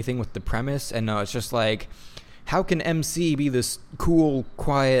did anything with the premise. And no, it's just like, how can MC be this cool,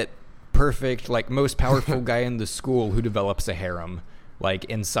 quiet, perfect, like most powerful guy in the school who develops a harem, like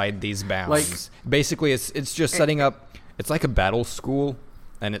inside these bounds? Like, basically, it's just setting up. It's like a battle school,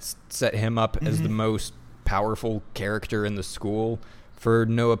 and it's set him up as the most powerful character in the school for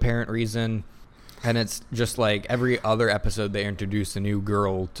no apparent reason. And it's just like every other episode they introduce a new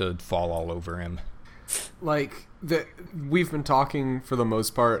girl to fall all over him. Like, we've been talking for the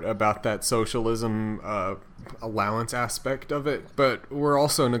most part about that socialism allowance aspect of it, but we're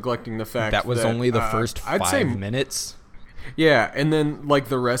also neglecting the fact that was only the first 5 minutes. Yeah, and then like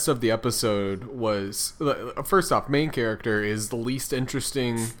the rest of the episode was, first off, main character is the least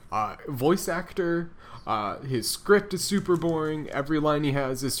interesting voice actor. His script is super boring. Every line he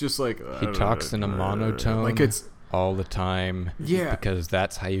has is just like he talks in a monotone, like it's all the time. Yeah, because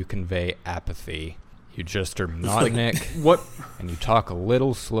that's how you convey apathy. You just are monotonic, like, and you talk a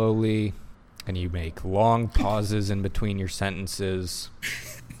little slowly, and you make long pauses in between your sentences,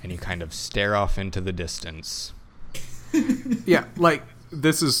 and you kind of stare off into the distance. Yeah, like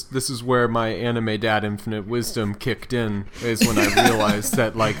this is where my anime dad infinite wisdom kicked in, is when I realized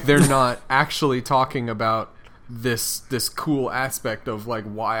that like they're not actually talking about this cool aspect of like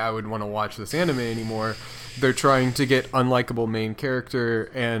why I would want to watch this anime anymore. They're trying to get unlikable main character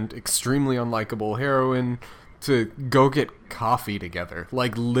and extremely unlikable heroine to go get coffee together.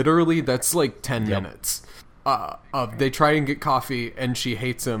 Like literally that's like 10 minutes. They try and get coffee and she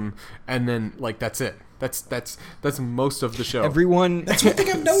hates him, and then like that's it. That's most of the show. That's one thing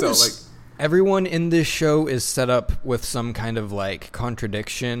I've noticed. So, like, everyone in this show is set up with some kind of like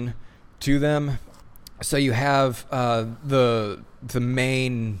contradiction to them. So you have the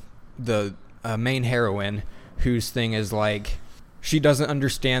main heroine, whose thing is like she doesn't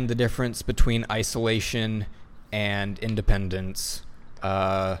understand the difference between isolation and independence.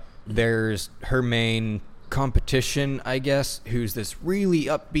 There's her main competition, I guess, who's this really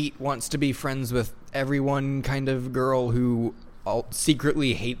upbeat, wants to be friends with everyone kind of girl who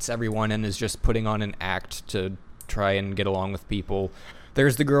secretly hates everyone and is just putting on an act to try and get along with people.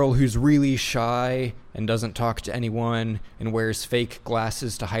 There's the girl who's really shy and doesn't talk to anyone and wears fake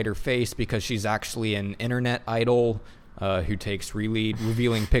glasses to hide her face because she's actually an internet idol who takes really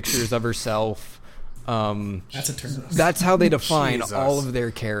revealing pictures of herself. That's a turn. That's how they define all of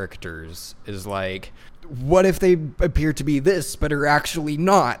their characters, is like, what if they appear to be this but are actually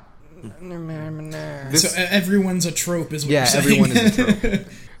not? So everyone's a trope, is what you're saying. Everyone is a trope.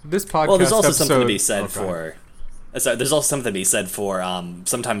 This podcast well, there's also episode, something to be said for. Sorry, there's also something to be said for.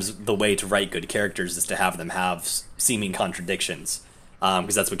 Sometimes the way to write good characters is to have them have seeming contradictions,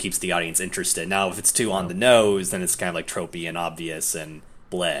 because that's what keeps the audience interested. Now, if it's too on the nose, then it's kind of like tropey and obvious and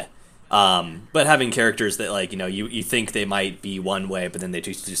bleh. But having characters that, like, you think they might be one way, but then they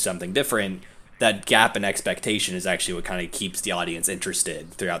do something different. That gap in expectation is actually what kind of keeps the audience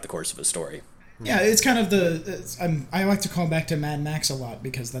interested throughout the course of a story. Yeah, it's kind of I like to call back to Mad Max a lot,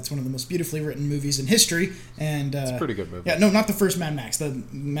 because that's one of the most beautifully written movies in history. And it's a pretty good movie. Yeah, no, not the first Mad Max. The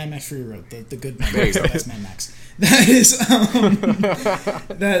Mad Max Fury Road, the good Mad Max, the best Mad Max. That is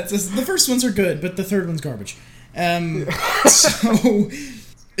the first ones are good, but the third one's garbage. So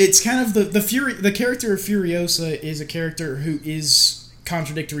it's kind of the character of Furiosa is a character who is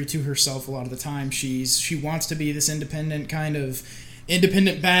contradictory to herself a lot of the time. She wants to be this independent badass,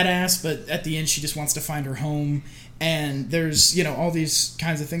 but at the end she just wants to find her home, and there's all these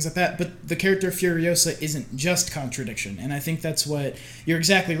kinds of things like that. But the character of Furiosa isn't just contradiction, and I think that's what you're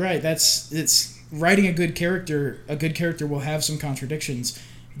exactly right. It's writing a good character will have some contradictions.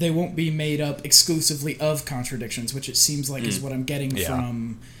 They won't be made up exclusively of contradictions, which it seems like is what I'm getting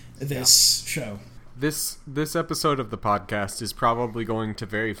from this show. This episode of the podcast is probably going to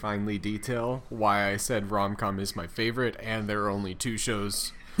very finely detail why I said rom-com is my favorite, and there are only 2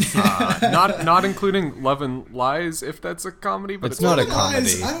 shows. Not including Love and Lies, if that's a comedy. But it's not a Love and comedy.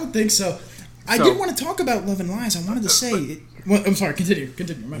 Lies, I don't think so. I did want to talk about Love and Lies. I wanted to say... Well, I'm sorry, continue.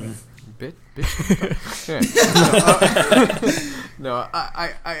 My bad. Bitch. No,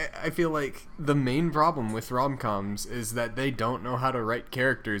 I feel like the main problem with rom-coms is that they don't know how to write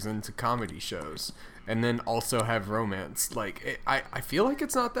characters into comedy shows and then also have romance. Like, I feel like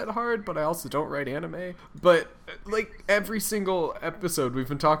it's not that hard, but I also don't write anime. But, like, every single episode we've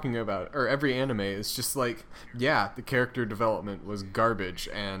been talking about, or every anime, is just like, yeah, the character development was garbage,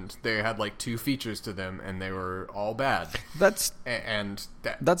 and they had, like, 2 features to them, and they were all bad. That's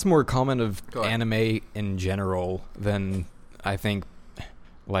more common of anime in general than, I think,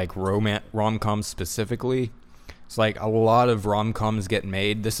 like, rom-coms specifically. It's like a lot of rom-coms get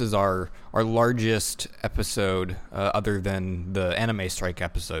made. This is our largest episode, other than the anime strike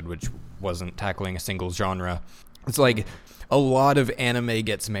episode, which wasn't tackling a single genre. It's like a lot of anime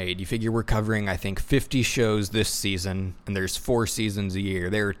gets made. You figure we're covering, I think, 50 shows this season, and there's 4 seasons a year.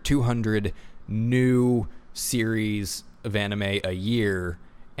 There are 200 new series of anime a year,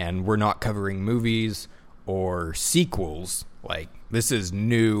 and we're not covering movies or sequels. Like, this is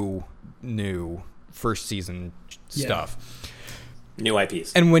new first season stuff. New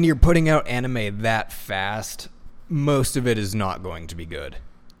IPs. And when you're putting out anime that fast, most of it is not going to be good.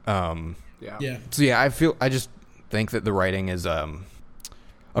 So I just think that the writing is a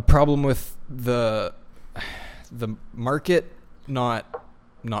problem with the market, not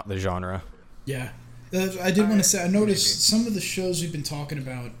the genre. Yeah. I did want to say, I noticed some of the shows we've been talking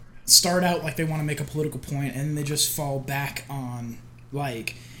about start out like they want to make a political point, and they just fall back on,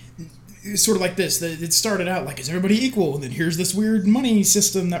 like, sort of like this. It started out like, is everybody equal? And then here's this weird money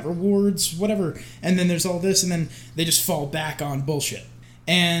system that rewards whatever. And then there's all this, and then they just fall back on bullshit.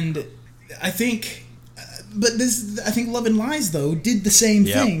 And I think, I think Love and Lies, though, did the same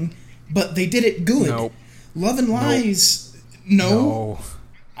thing, but they did it good. Nope. Love and Lies, no.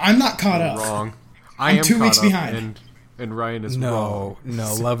 I'm not caught up. Wrong. I'm 2 weeks behind. And Ryan is wrong.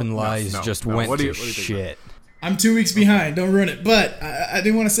 No, Love and Lies went to shit. I'm 2 weeks behind. Don't ruin it. But I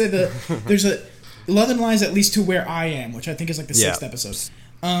do want to say that there's a Love and Lies, at least to where I am, which I think is like the 6th episode.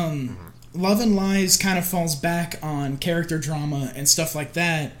 Love and Lies kind of falls back on character drama and stuff like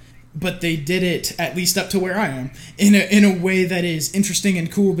that, but they did it, at least up to where I am, in a way that is interesting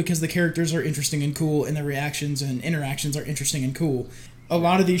and cool, because the characters are interesting and cool, and the reactions and interactions are interesting and cool. A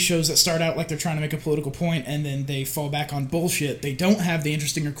lot of these shows that start out like they're trying to make a political point, and then they fall back on bullshit. They don't have the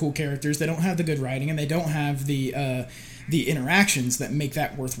interesting or cool characters, they don't have the good writing, and they don't have the interactions that make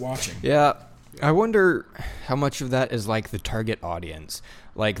that worth watching. Yeah, I wonder how much of that is like the target audience.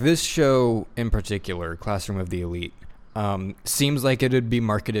 Like, this show in particular, Classroom of the Elite, seems like it would be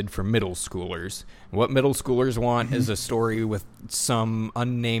marketed for middle schoolers. What middle schoolers want is a story with some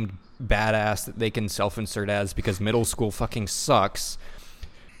unnamed badass that they can self-insert as, because middle school fucking sucks.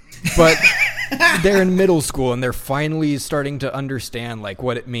 But they're in middle school, and they're finally starting to understand, like,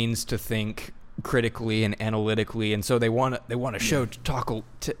 what it means to think critically and analytically, and so they want a show to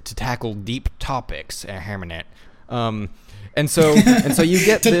tackle deep topics. And so you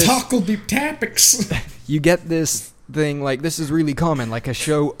get to this, tackle deep topics. You get this thing, like, this is really common. Like, a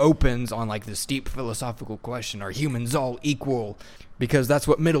show opens on like this deep philosophical question: are humans all equal? Because that's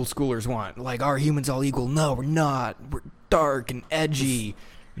what middle schoolers want. Like, are humans all equal? No, we're not. We're dark and edgy.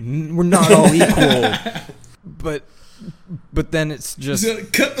 We're not all equal. But then it's just... Is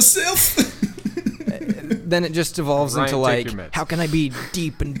it cut myself? Then it just evolves Ryan, into, like, meds. how can I be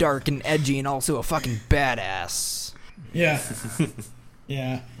deep and dark and edgy and also a fucking badass? Yeah.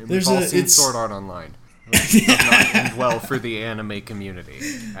 Yeah. And we've all seen Sword Art Online. It does not end well for the anime community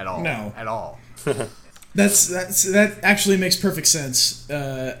at all. No. At all. That actually makes perfect sense,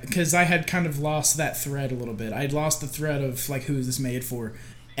 because I had kind of lost that thread a little bit. I'd lost the thread of, like, who is this made for,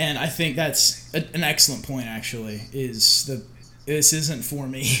 and I think that's an excellent point. Actually, this isn't for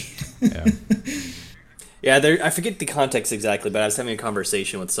me. Yeah, I forget the context exactly, but I was having a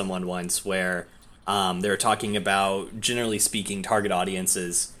conversation with someone once where they were talking about, generally speaking, target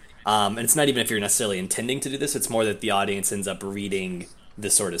audiences, and it's not even if you're necessarily intending to do this. It's more that the audience ends up reading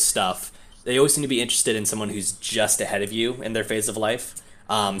this sort of stuff. They always seem to be interested in someone who's just ahead of you in their phase of life.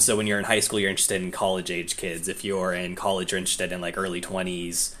 So when you're in high school, you're interested in college-age kids. If you're in college, you're interested in, like, early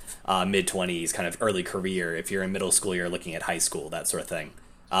 20s, mid-20s, kind of early career. If you're in middle school, you're looking at high school, that sort of thing.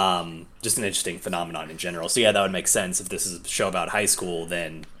 Just an interesting phenomenon in general. So yeah, that would make sense. If this is a show about high school,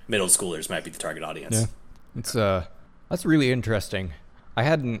 then middle schoolers might be the target audience. Yeah, it's that's really interesting. I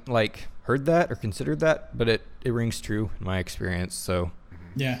hadn't heard that or considered that, but it rings true in my experience. So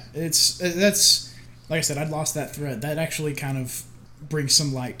yeah, that's like I said, I'd lost that thread. That actually kind of brings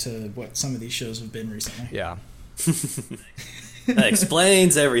some light to what some of these shows have been recently. yeah, That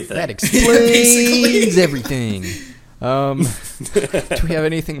explains everything. that explains everything. Do we have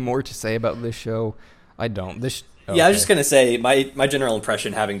anything more to say about this show? I don't. Yeah, I was just gonna say my general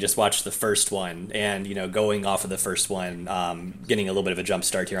impression, having just watched the first one, and going off of the first one, getting a little bit of a jump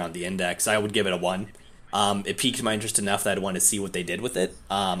start here on the index, I would give it a 1. It piqued my interest enough that I wanted to see what they did with it.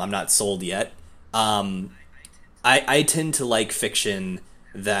 I'm not sold yet. I tend to like fiction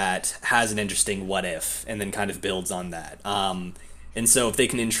that has an interesting what if, and then kind of builds on that. And so if they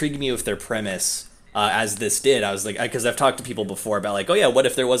can intrigue me with their premise, as this did, I was like, because I've talked to people before about oh yeah, what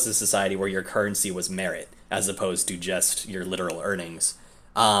if there was a society where your currency was merit as opposed to just your literal earnings?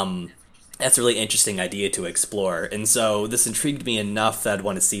 That's a really interesting idea to explore, and so this intrigued me enough that I'd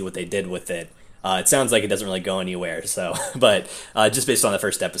want to see what they did with it. It sounds like it doesn't really go anywhere, so but just based on the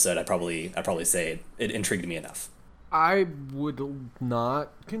first episode, I'd probably say it intrigued me enough. I would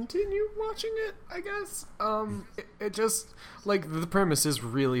not continue watching it, I guess. It just, the premise is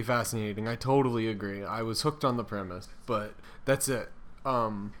really fascinating. I totally agree. I was hooked on the premise, but that's it.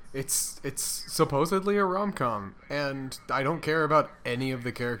 It's supposedly a rom-com, and I don't care about any of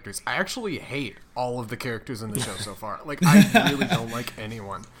the characters. I actually hate all of the characters in the show so far. I really don't like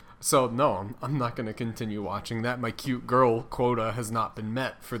anyone. So, no, I'm not going to continue watching that. My cute girl quota has not been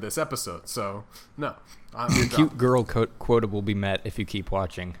met for this episode, so, no. Your cute girl quota will be met if you keep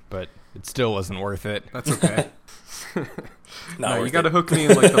watching, but it still wasn't worth it. That's okay. No, you got to hook me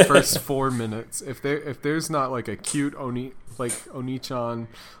in the first 4 minutes. If there's not a cute Oni-chan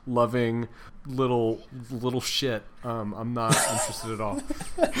loving little shit, I'm not interested at all.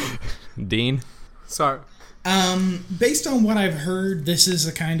 Dean? Sorry. Based on what I've heard, this is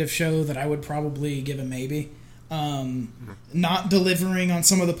a kind of show that I would probably give a maybe. Not delivering on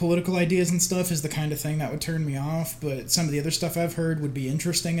some of the political ideas and stuff is the kind of thing that would turn me off, but some of the other stuff I've heard would be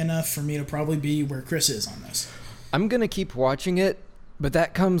interesting enough for me to probably be where Chris is on this. I'm going to keep watching it, but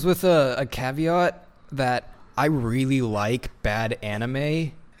that comes with a caveat that I really like bad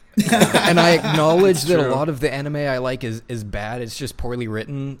anime. And I acknowledge that a lot of the anime I like is bad. It's just poorly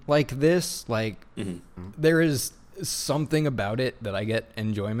written like this. There is something about it that I get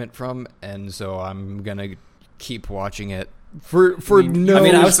enjoyment from, and so I'm going to keep watching it for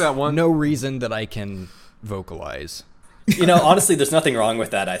no reason that I can vocalize. Honestly, there's nothing wrong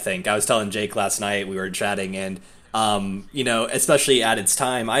with that, I think. I was telling Jake last night, we were chatting, and, especially at its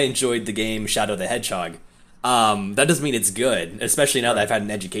time, I enjoyed the game Shadow the Hedgehog. That doesn't mean it's good, especially now that I've had an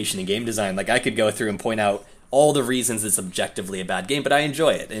education in game design. I could go through and point out all the reasons it's objectively a bad game, but I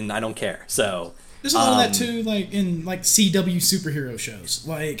enjoy it, and I don't care. So there's a lot of that too, in CW superhero shows.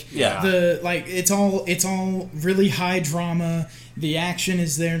 It's all really high drama. The action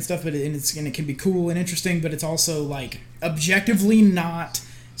is there and stuff, it can be cool and interesting, but it's also objectively not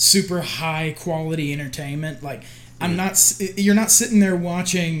super high quality entertainment. You're not sitting there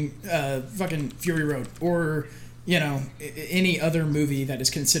watching fucking Fury Road or any other movie that is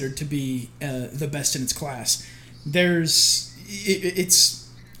considered to be the best in its class.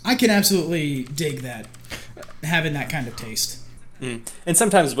 I can absolutely dig that, having that kind of taste. And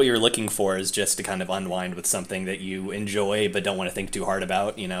sometimes what you're looking for is just to kind of unwind with something that you enjoy but don't want to think too hard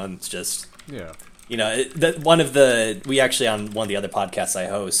about. It's just we actually, on one of the other podcasts I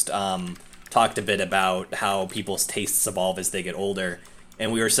host, talked a bit about how people's tastes evolve as they get older,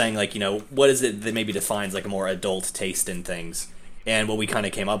 and we were saying what is it that maybe defines a more adult taste in things, and what we kind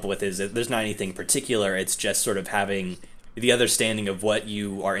of came up with is that there's not anything particular. It's just sort of having the understanding of what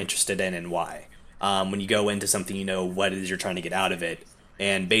you are interested in and why. When you go into something, what it is you're trying to get out of it,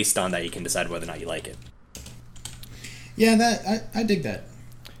 and based on that you can decide whether or not you like it. Yeah, I dig that.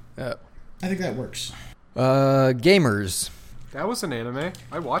 I think that works. Gamers. That was an anime.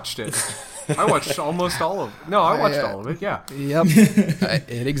 I watched it. I watched almost all of it. No, I watched all of it, yeah. Yep.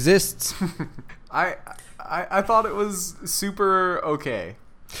 It exists. I thought it was super okay.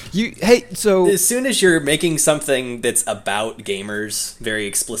 So as soon as you're making something that's about gamers very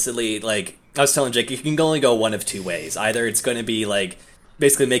explicitly, I was telling Jake, you can only go one of two ways. Either it's going to be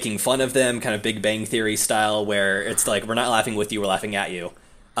basically making fun of them, kind of Big Bang Theory style, where it's we're not laughing with you, we're laughing at you.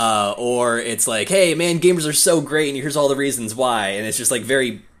 Or it's hey man, gamers are so great and here's all the reasons why, and it's just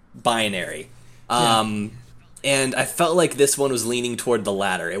very binary. And I felt like this one was leaning toward the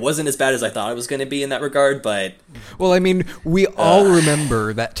latter. It wasn't as bad as I thought it was going to be in that regard, but... Well, I mean, we all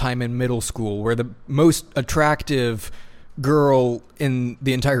remember that time in middle school where the most attractive girl in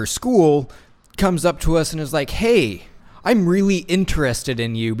the entire school comes up to us and is like, hey, I'm really interested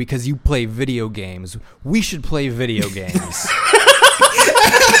in you because you play video games. We should play video games.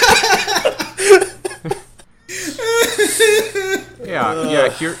 Yeah.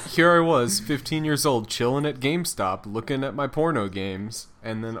 Here I was, 15 years old, chilling at GameStop, looking at my porno games,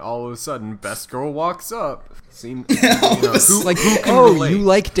 and then all of a sudden, Best Girl walks up. Who can relate? You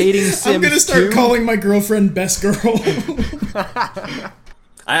like dating Sims I'm gonna start too? calling my girlfriend Best Girl.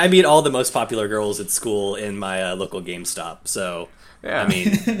 I meet all the most popular girls at school in my local GameStop, so... Yeah. I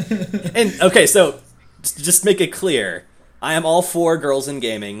mean... And, okay, so, just make it clear, I am all for girls in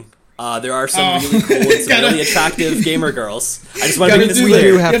gaming. There are some really cool and some really attractive gamer girls. I just want to make this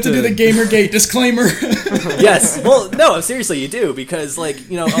clear. You have to do the Gamergate disclaimer. Yes. Well, no, seriously, you do. Because, on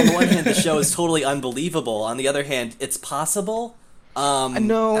the one hand, the show is totally unbelievable. On the other hand, it's possible.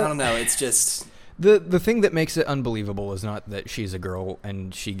 No. I don't know. It's just... The thing that makes it unbelievable is not that she's a girl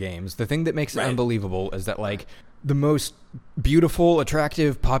and she games. The thing that makes it unbelievable is that, the most beautiful,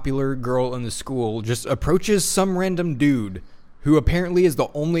 attractive, popular girl in the school just approaches some random dude who apparently is the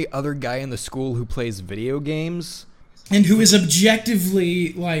only other guy in the school who plays video games. And who is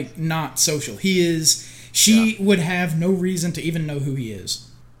objectively, not social. She would have no reason to even know who he is.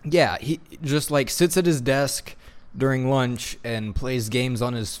 Yeah, he just, sits at his desk during lunch and plays games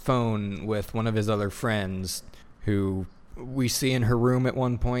on his phone with one of his other friends who we see in her room at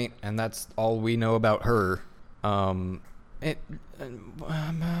one point, and that's all we know about her.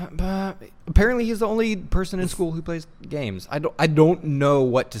 Apparently he's the only person in school who plays games. I don't know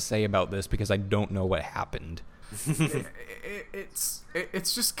what to say about this because I don't know what happened. It's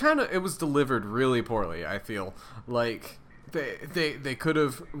just kind of, it was delivered really poorly. I feel like they could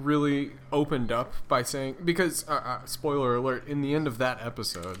have really opened up by saying, because spoiler alert, in the end of that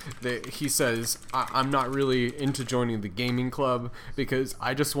episode he says, I'm not really into joining the gaming club because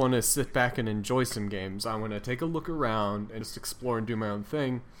I just want to sit back and enjoy some games. I want to take a look around and just explore and do my own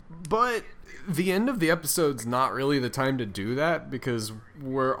thing. But the end of the episode's not really the time to do that because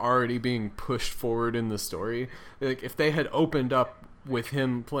we're already being pushed forward in the story. If they had opened up with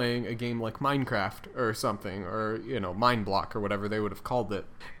him playing a game like Minecraft or something, or, Mineblock or whatever they would have called it,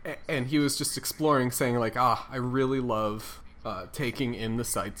 and he was just exploring, saying I really love taking in the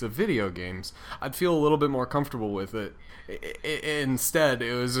sights of video games, I'd feel a little bit more comfortable with it. Instead,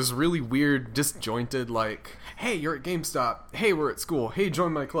 it was this really weird, disjointed, hey, you're at GameStop, hey, we're at school, hey,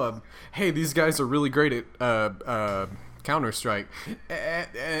 join my club, hey, these guys are really great at Counter-Strike,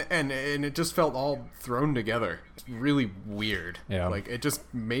 and it just felt all thrown together. Really weird. Yeah. It just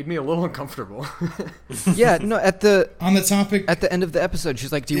made me a little uncomfortable. Yeah, no, on the topic... At the end of the episode,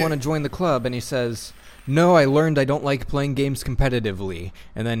 she's like, do you want to join the club? And he says, no, I learned I don't like playing games competitively.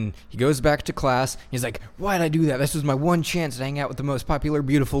 And then he goes back to class. He's like, why'd I do that? This was my one chance to hang out with the most popular,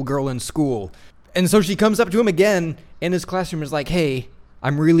 beautiful girl in school. And so she comes up to him again in his classroom and is like, hey,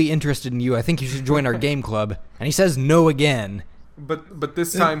 I'm really interested in you. I think you should join our game club. And he says no again. But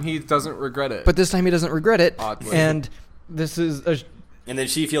this time he doesn't regret it. But this time he doesn't regret it. Oddly. And this is and then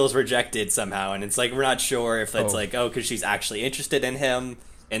she feels rejected somehow, and it's we're not sure if that's because she's actually interested in him,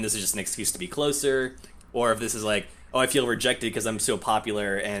 and this is just an excuse to be closer, or if this is I feel rejected because I'm so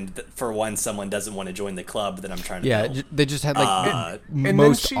popular, and for once someone doesn't want to join the club that I'm trying to build. They just had the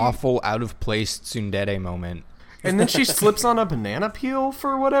most awful, out of place tsundere moment. And then she slips on a banana peel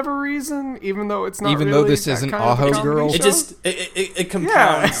for whatever reason, even though it's not. Even really though this that isn't kind of a Aho comedy Girl? show. It just it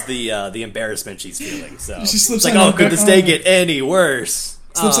compounds the embarrassment she's feeling. So She slips it's on could this day get any worse?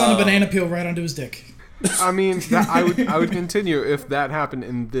 Slips on a banana peel right onto his dick. I mean, I would continue if that happened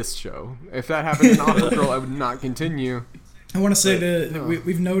in this show. If that happened in Aho Girl, I would not continue. I want to say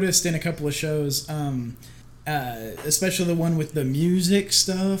we've noticed in a couple of shows, especially the one with the music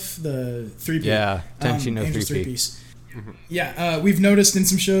stuff, the 3P. Yeah, Tenchi no Angel's 3P. Piece. Yeah, we've noticed in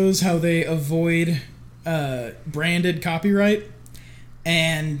some shows how they avoid branded copyright,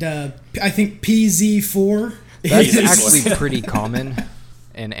 and I think PZ4. That's PZ4. actually pretty common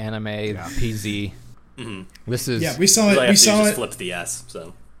in anime. PZ. Mm-hmm. This is We saw it. All you have We to do saw is it. just flip the S.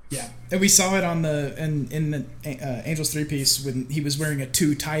 So Yeah, and we saw it on in the Angel's 3-piece when he was wearing a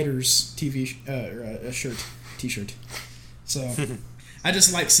Two Titers T-shirt. So I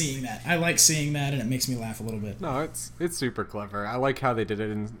just like seeing that. I like seeing that, and it makes me laugh a little bit. No, it's super clever. I like how they did it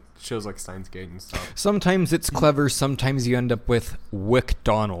in shows like Steins Gate and stuff. sometimes it's clever. Sometimes you end up with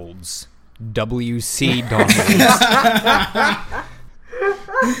WcDonald's. WC Donald's.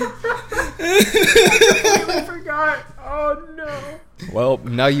 I forgot. Oh no. Well,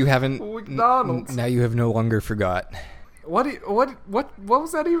 now you haven't. McDonald's. Now you have no longer forgot. What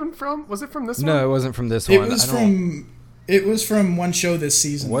was that even from? Was it from this one? No, it wasn't from this It one. was from. It was from one show this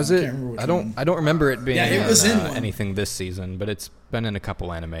season. Was I it? can't remember which I don't. one. I don't remember it being. Yeah, it was in one. anything this season, but it's been in a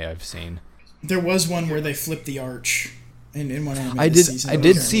couple anime I've seen. There was one where they flipped the arch in one anime I this did. season. I but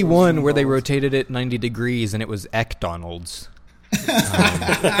did can't see remember which one where they it was. rotated it 90 degrees, and it was Ekdonald's.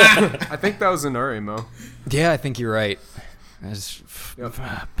 I think that was an Orimo. Yeah, I think you're right. It's Yep.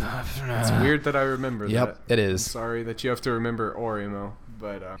 It's weird that I remember Yep, that. it I'm is. sorry that you have to remember Orimo,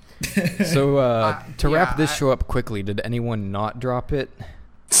 but So to yeah, wrap this show up quickly, did anyone not drop it?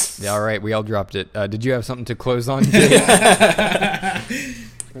 Yeah, all right, we all dropped it. Did you have something to close on, Jay?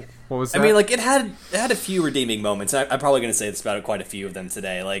 what was I that? mean, like it had a few redeeming moments. I'm probably going to say this about quite a few of them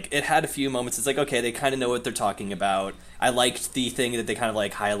today. Like it had a few moments. It's like, okay, they kind of know what they're talking about. I liked the thing that they kind of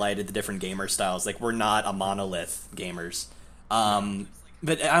like highlighted the different gamer styles. Like we're not a monolith gamers.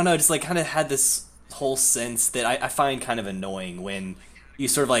 But I don't know, just like kind of had this whole sense that I find kind of annoying when you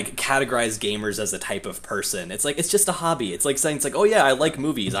sort of like categorize gamers as a type of person. It's like it's just a hobby. It's like saying it's like, oh yeah, I like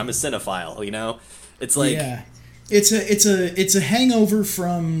movies. I'm a cinephile. You know, it's like Yeah. It's a hangover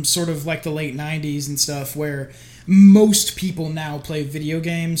from sort of like the late 90s and stuff where most people now play video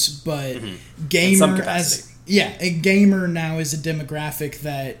games, but In some gamer capacity. a gamer now is a demographic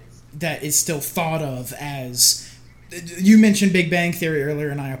that is still thought of as. You mentioned Big Bang Theory earlier,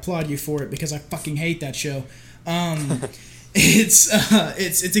 and I applaud you for it because I fucking hate that show.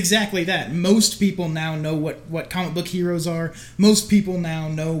 It's exactly that. Most people now know what comic book heroes are. Most people now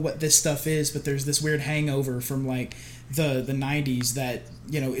know what this stuff is, but there's this weird hangover from like the 90s that,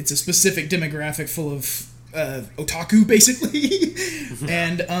 you know, it's a specific demographic full of otaku basically.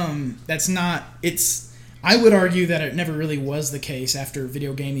 And that's not it's I would argue that it never really was the case after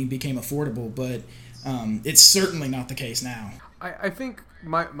video gaming became affordable, but it's certainly not the case now. I think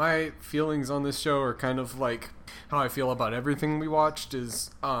my feelings on this show are kind of like how I feel about everything we watched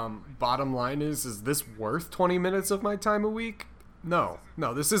is bottom line is this worth 20 minutes of my time a week? No,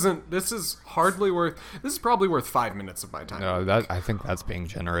 this isn't. This is probably worth 5 minutes of my time. No, I think that's being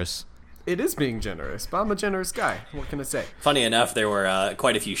generous. It is being generous, but I'm a generous guy. What can I say? funny enough, there were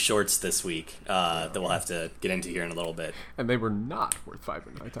quite a few shorts this week that we'll have to get into here in a little bit. And they were not worth 5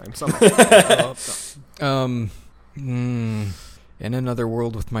 minutes of my time. Somehow. In another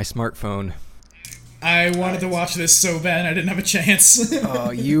world with my smartphone. I wanted to watch this so bad I didn't have a chance.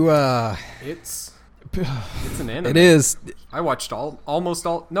 It's an anime. It is. I watched almost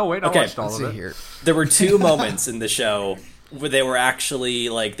all. No, wait, I Okay, watched all Let's of see it. here. There were two moments in the show where they were actually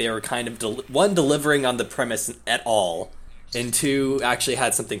like they were kind of one delivering on the premise at all, and two actually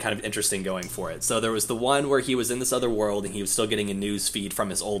had something kind of interesting going for it. So there was the one where he was in this other world and he was still getting a news feed from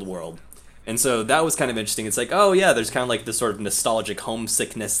his old world. And so that was kind of interesting. It's like, oh yeah, there's kind of like this sort of nostalgic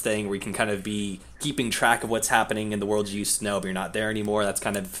homesickness thing where you can kind of be keeping track of what's happening in the world you used to know, but you're not there anymore. That's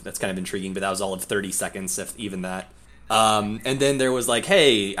kind of intriguing. But that was all of 30 seconds, if even that. And then there was like,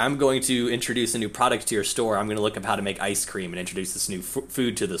 hey, I'm going to introduce a new product to your store. I'm going to look up how to make ice cream and introduce this new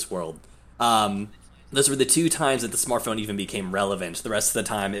food to this world. Those were the two times that the smartphone even became relevant. The rest of the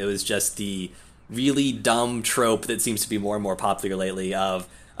time, it was just the really dumb trope that seems to be more and more popular lately of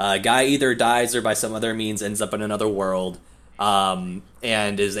a guy either dies or by some other means ends up in another world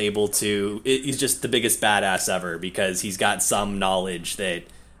and is able to... He's just the biggest badass ever because he's got some knowledge that...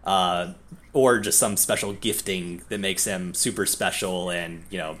 or just some special gifting that makes him super special and,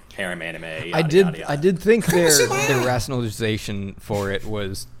 you know, harem anime, yada, I did. yada, yada. I did think their rationalization for it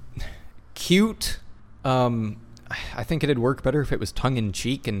was cute. I think it'd work better if it was tongue in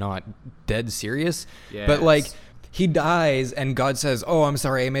cheek and not dead serious. But like, he dies and God says, "Oh, I'm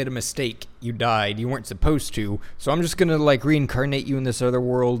sorry, I made a mistake. You died. You weren't supposed to. So I'm just gonna like reincarnate you in this other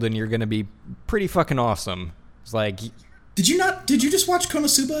world, and you're gonna be pretty fucking awesome." It's like, Did you just watch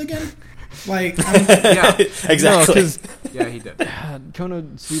Konosuba again? Like, Yeah, Exactly. No, 'cause yeah, he did.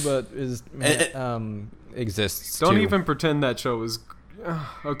 Konosuba is exists. Don't too. even pretend that show was.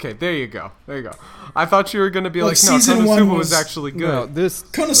 Okay, there you go. I thought you were gonna be Look, like, no, season one Konosuba was was- actually good. No, this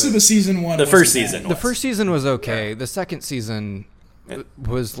Konosuba season 1. The wasn't first bad. season. the first season was okay. The second season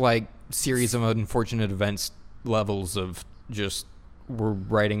was like series of unfortunate events levels of just we're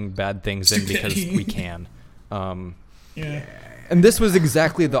writing bad things in because Stupidity. we can. Yeah. And this was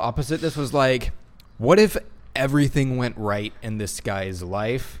exactly the opposite. This was like, what if everything went right in this guy's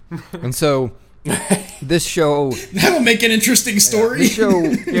life? And so this show, That'll make an interesting story. this show,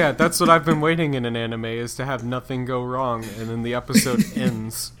 Yeah, that's what I've been waiting in an anime is to have nothing go wrong, and then the episode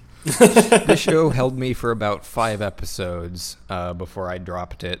ends. this show held me for about 5 episodes before I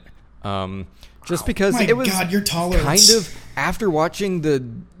dropped it. Just because My it was God, your tolerance. kind of, after watching the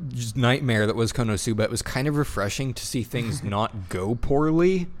just nightmare that was Konosuba, it was kind of refreshing to see things not go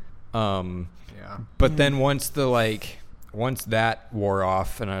poorly. Yeah. But then once that wore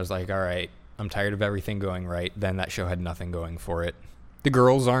off and I was like, all right, I'm tired of everything going right, then that show had nothing going for it. The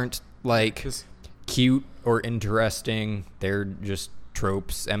girls aren't like cute or interesting. They're just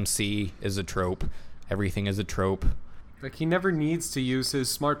tropes. MC is a trope. Everything is a trope. Like, he never needs to use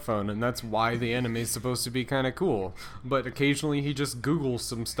his smartphone, and that's why the anime is supposed to be kind of cool. But occasionally he just Googles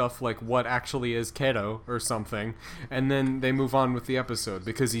some stuff like what actually is keto or something, and then they move on with the episode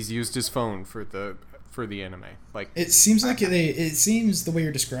because he's used his phone for the anime. Like, It seems like it seems the way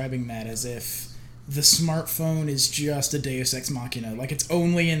you're describing that as if the smartphone is just a Deus Ex Machina. Like, it's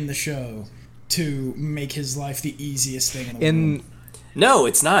only in the show to make his life the easiest thing in the world. No,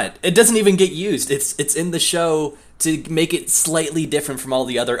 it's not. It doesn't even get used. It's in the show to make it slightly different from all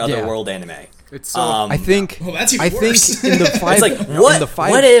the other Otherworld anime. it's so I think. Well, that's even I think worse. in the five. It's like, in the five,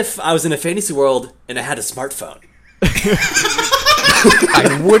 what if I was in a fantasy world and I had a smartphone?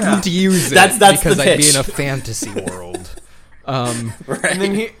 I wouldn't use it That's because the I'd be pitch. in a fantasy world.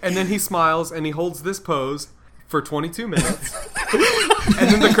 Right? and then he smiles and he holds this pose for 22 minutes, and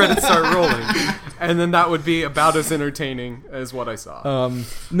then the credits start rolling, and then that would be about as entertaining as what I saw.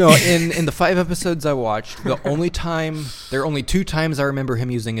 No, in the 5 episodes I watched, there are only 2 times I remember him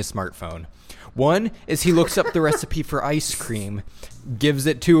using his smartphone. One is he looks up the recipe for ice cream, gives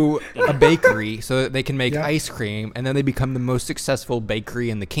it to a bakery so that they can make ice cream, and then they become the most successful bakery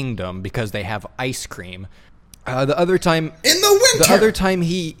in the kingdom because they have ice cream. The other time, In the winter!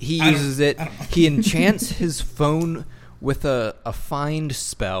 he uses it, he enchants his phone with a find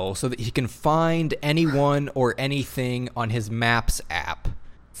spell so that he can find anyone or anything on his Maps app.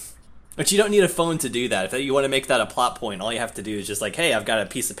 But you don't need a phone to do that. If you want to make that a plot point, all you have to do is just like, hey, I've got a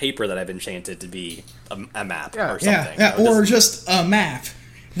piece of paper that I've enchanted to be a map or something. Yeah, or just a map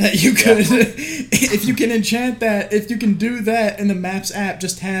that you could, if you can enchant that, if you can do that in the Maps app,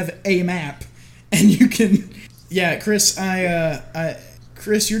 just have a map, and you can. Yeah, Chris,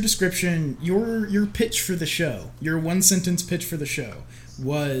 Chris, your description, your pitch for the show, your 1-sentence pitch for the show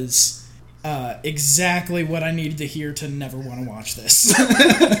was exactly what I needed to hear to never want to watch this.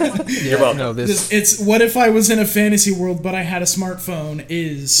 You're welcome. No, It's what if I was in a fantasy world but I had a smartphone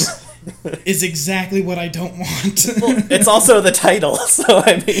is exactly what I don't want. It's also the title, so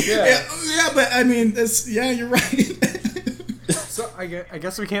I mean, yeah, but I mean, you're right. So I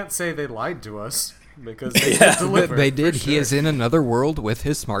guess we can't say they lied to us because they did deliver. they did. for He sure. is in another world with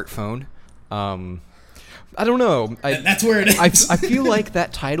his smartphone. I don't know. That's where it is. I feel like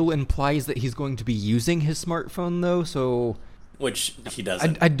that title implies that he's going to be using his smartphone, though, so which he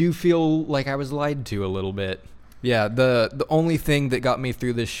doesn't. I do feel like I was lied to a little bit. Yeah, the only thing that got me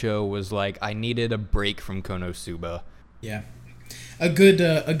through this show was, like, I needed a break from Konosuba. Yeah. A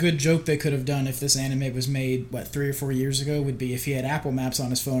good joke they could have done if this anime was made 3 or 4 years ago would be if he had Apple Maps on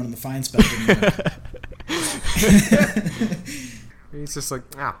his phone and the find spell didn't work. He's just like,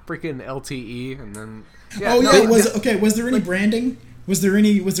 freaking LTE, and then was there any branding? Was there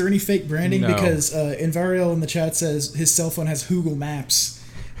any fake branding? No. Because Invariel in the chat says his cell phone has Google Maps.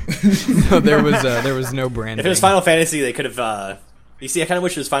 No, there was no branding. If it was Final Fantasy, they could have. You see, I kind of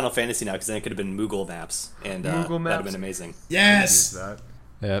wish it was Final Fantasy now because then it could have been Moogle Maps, and Google that'd have Maps? been amazing. Yes. that.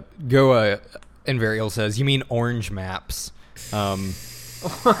 Yep. Go. Invariel says, "You mean orange maps?"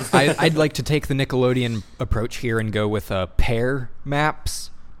 I'd like to take the Nickelodeon approach here and go with pear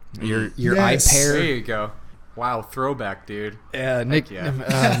maps. Your Yes. iPair. There you go. Wow, throwback, dude. Yeah, Nick.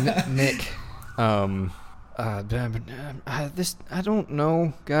 yeah. Nick. This I don't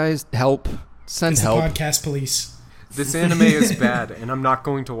know, guys. Help. Send It's the help. podcast police. This anime is bad, and I'm not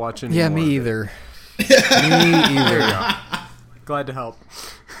going to watch anymore. Yeah, me of it. either. Me There you either. go. Glad to help.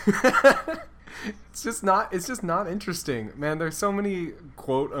 It's just not interesting, man. There's so many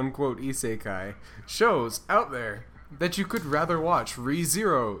quote unquote isekai shows out there that you could rather watch.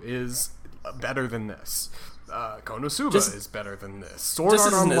 ReZero is better than this. Konosuba is better than this. Sword just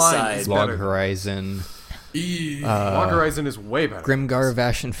Art as an Online aside, is Log better. Horizon. Log Horizon is way better. Grimgar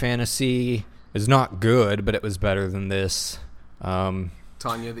Vashin Fantasy is not good, but it was better than this.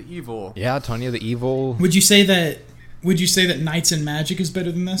 Tanya the Evil. Yeah, Tanya the Evil. Would you say that Knights and Magic is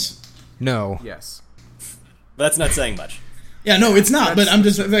better than this? No. Yes. But that's not saying much. Yeah, no, it's not. But I'm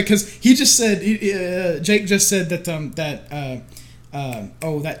just because he just said Jake just said that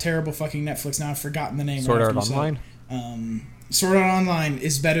that terrible fucking Netflix. Now I've forgotten the name. Sword right Art after you said Online? it. Sword Art Online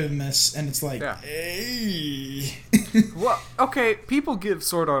is better than this, and it's like, Yeah. hey. Well, okay, people give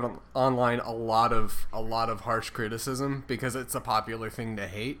Sword Art Online a lot of harsh criticism because it's a popular thing to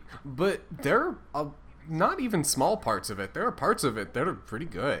hate, but there are not even small parts of it. There are parts of it that are pretty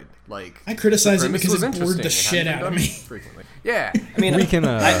good. Like, I criticize the it premise because was it bored the interesting. shit It hadn't out of been me. done frequently. Yeah. I mean, We can,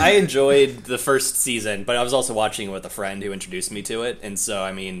 I enjoyed the first season, but I was also watching it with a friend who introduced me to it, and so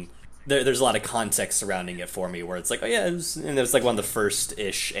I mean, there's a lot of context surrounding it for me, where it's like, oh yeah, it was like one of the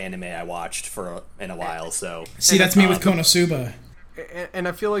first-ish anime I watched in a while. So See, that's me with Konosuba. And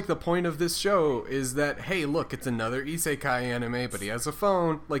I feel like the point of this show is that, hey, look, it's another isekai anime, but he has a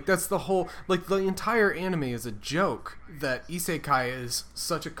phone. Like, that's the whole... Like, the entire anime is a joke that isekai is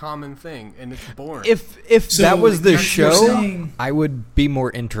such a common thing, and it's boring. If So, that was the you're show, saying- I would be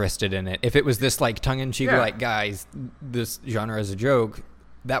more interested in it. If it was this, like, tongue-in-cheek, Yeah. like, guys, this genre is a joke,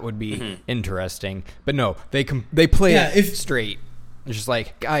 that would be interesting. But no, they play Yeah, it if- straight. It's just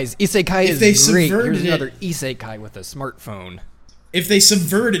like, guys, isekai If they is great. subverted Here's it- another isekai with a smartphone. If they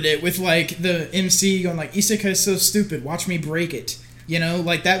subverted it with like the MC going like isekai is so stupid, watch me break it. You know,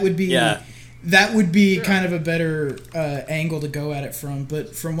 like that would be kind of a better angle to go at it from.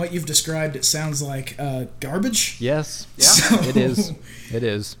 But from what you've described, it sounds like garbage. Yes. Yeah. So- It is. It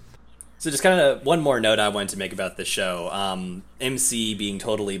is. So just kind of one more note I wanted to make about this show. MC being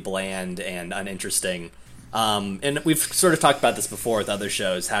totally bland and uninteresting. And we've sort of talked about this before with other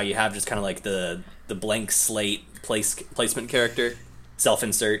shows, how you have just kind of like the blank slate placement character,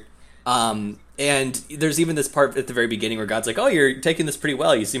 self-insert. And there's even this part at the very beginning where God's like, oh, you're taking this pretty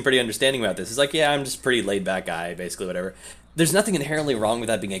well. You seem pretty understanding about this. He's like, yeah, I'm just a pretty laid-back guy, basically, whatever. There's nothing inherently wrong with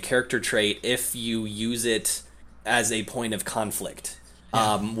that being a character trait if you use it as a point of conflict.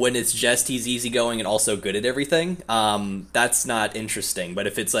 When it's just he's easygoing and also good at everything, that's not interesting. But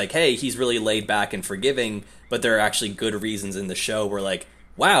if it's like, hey, he's really laid back and forgiving, but there are actually good reasons in the show where like,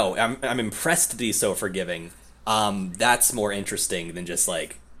 wow, I'm impressed that he's so forgiving, that's more interesting than just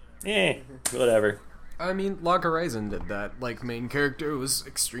like, whatever. I mean, Log Horizon did that. Like, main character was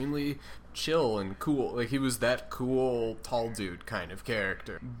extremely chill and cool. Like, he was that cool, tall dude kind of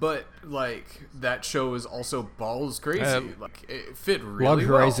character. But, like, that show is also balls crazy. Like, it fit really Log well.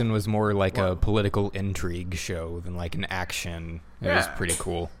 Horizon was more like a political intrigue show than like an action. It was Yeah. pretty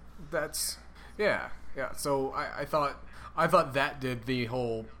cool. That's... Yeah. So, I thought that did the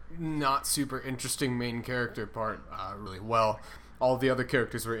whole not super interesting main character part really well. All the other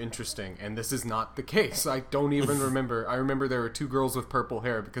characters were interesting, and this is not the case. I don't even remember. I remember there were 2 girls with purple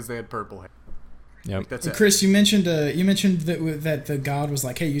hair because they had purple hair. Yep. That's And it. Chris, you mentioned that the god was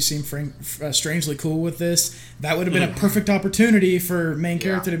like, "Hey, you seem strangely cool with this." That would have been a perfect opportunity for main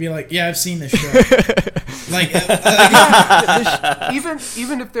character to be like, "Yeah, I've seen this show." Like,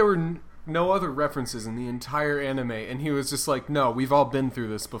 even if there were no other references in the entire anime, and he was just like, "No, we've all been through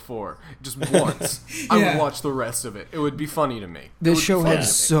this before, just once." I Yeah. would watch the rest of it. It would be funny to me. It This would be show funny had to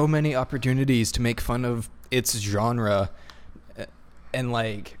me. so many opportunities to make fun of its genre and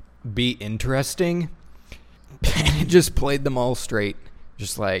like be interesting, and it just played them all straight.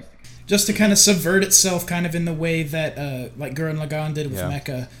 Just like, just to kind of subvert itself, kind of in the way that like Gurren Lagann did with Yeah.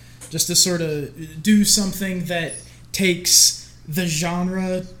 Mecha, just to sort of do something that takes the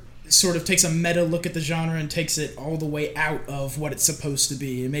genre, sort of takes a meta look at the genre and takes it all the way out of what it's supposed to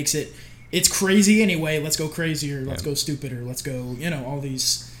be. It makes it's crazy anyway. Let's go crazier. Let's go stupider. Let's go, all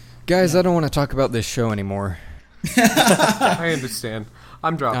these. guys, I don't want to talk about this show anymore. I understand.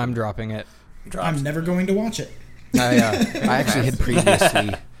 I'm dropping. I'm dropping it. I'm never going to watch it. I actually had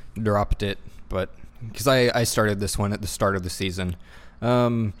previously dropped it, but because I started this one at the start of the season.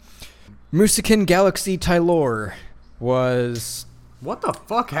 Musakin Galaxy Tylor was. What the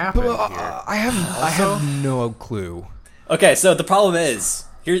fuck happened here? I have no clue. Okay, so the problem is,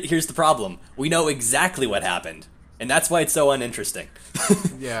 here's the problem. We know exactly what happened, and that's why it's so uninteresting.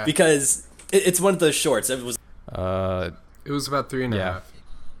 Yeah. Because it's one of those shorts. It was It was about 3.5. Yeah.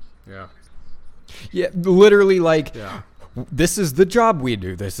 Yeah. Yeah, literally like. Yeah. This is the job we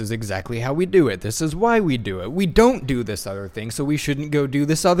do. This is exactly how we do it. This is why we do it. We don't do this other thing, so we shouldn't go do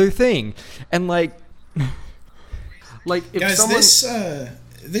this other thing. And like, Like, if Guys, someone...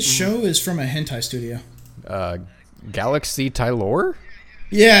 this show is from a hentai studio. Galaxy Tylor?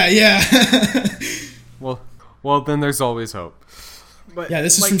 Yeah. Well, then there's always hope. But Yeah,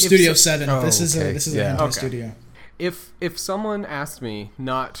 this is like, from if Studio so- 7. Oh, This is okay. a Yeah. hentai Okay. studio. If someone asked me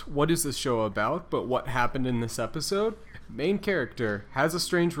not what is this show about, but what happened in this episode, main character has a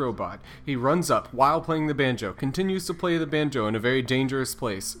strange robot. He runs up while playing the banjo, continues to play the banjo in a very dangerous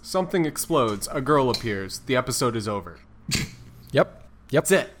place. Something explodes, a girl appears. The episode is over. Yep.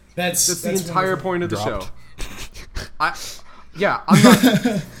 That's it. That's That's the entire wonderful. point of the Dropped. show. I'm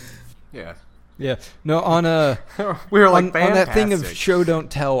not. Yeah. Yeah. No, on We were like, on that thing of fantastic. show don't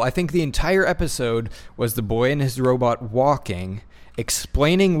tell, I think the entire episode was the boy and his robot walking,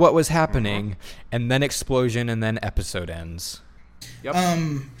 explaining what was happening, and then explosion, and then episode ends. Yep.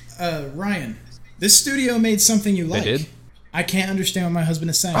 Ryan, this studio made something you like. did? I can't understand what my husband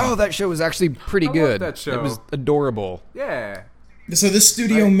is saying. Oh, that show was actually pretty I love good. that show. It was adorable. Yeah. So this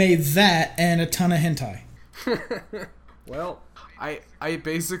studio made that and a ton of hentai. Well, I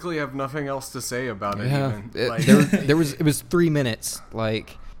basically have nothing else to say about it. Yeah, Even. Like, it was 3 minutes.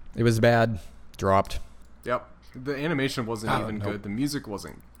 Like, it was bad. Dropped. yep. The animation wasn't Oh, even nope. good. The music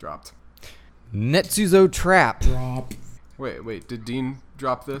wasn't dropped. Netsuzo Trap. Drop. Wait. Did Dean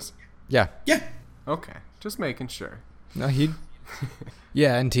drop this? Yeah. Yeah. Okay. Just making sure. No, he.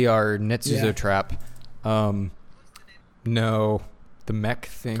 Yeah, NTR Netsuzo Yeah. Trap. No, the mech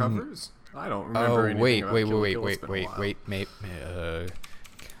thing. Covers? I don't remember Oh anything wait, about wait, Kill la wait, Kill. It's wait, been a wait, while. mate.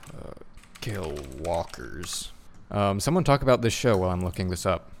 Kill Walkers. Someone talk about this show while I'm looking this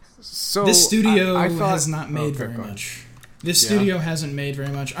up. So This studio I thought, has not made okay, very go on. much. This Yeah. studio hasn't made very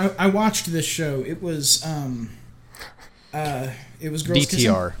much. I watched this show. It was Girls Kissing.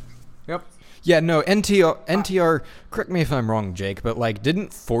 DTR. Yep. Yeah, no, NTR, correct me if I'm wrong, Jake, but like didn't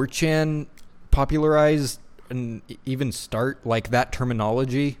 4chan popularize and even start like that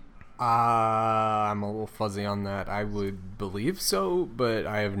terminology? I'm a little fuzzy on that. I would believe so, but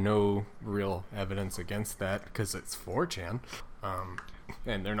I have no real evidence against that because it's 4chan.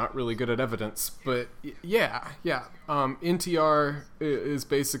 And they're not really good at evidence. But yeah. NTR is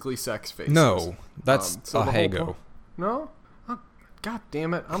basically sex faces. No, that's so a the whole Hago. po- No? Oh, God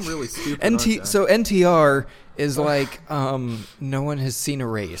damn it. I'm really stupid. aren't I? So NTR is like no one has seen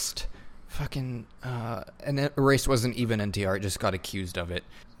Erased. Fucking and Erased wasn't even NTR, it just got accused of it.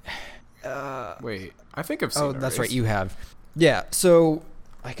 Wait, I think I've seen Oh, that's right, Erased. you have. Yeah, so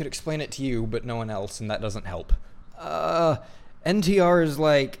I could explain it to you, but no one else, and that doesn't help. NTR is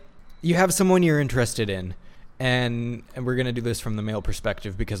like you have someone you're interested in, and we're gonna do this from the male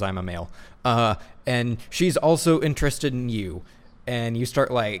perspective because I'm a male. And she's also interested in you, and you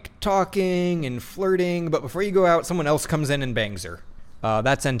start like talking and flirting, but before you go out, someone else comes in and bangs her.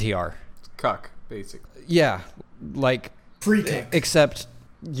 That's NTR. Cuck, basically. Yeah, like Pre-cuck. except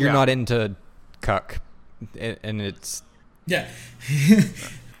you're Yeah. not into cuck, and it's. Yeah.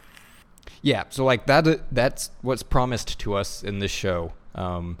 Yeah, so like that's what's promised to us in this show.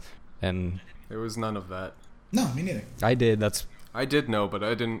 And There was none of that. No, me neither. I did. I did know, but I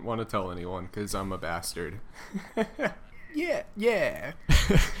didn't want to tell anyone because I'm a bastard. Yeah.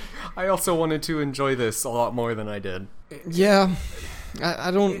 I also wanted to enjoy this a lot more than I did. Yeah.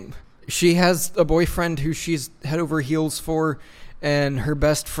 I don't she has a boyfriend who she's head over heels for, and her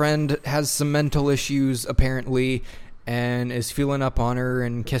best friend has some mental issues apparently and is feeling up on her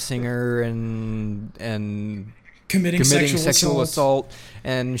and kissing her and Committing sexual assault,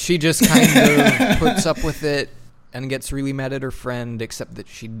 and she just kind of puts up with it and gets really mad at her friend, except that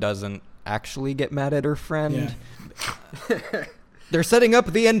she doesn't actually get mad at her friend. Yeah. They're setting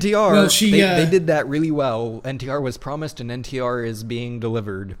up the NTR. Well, they did that really well. NTR was promised and NTR is being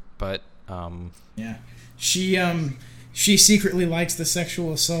delivered, but Yeah. She secretly likes the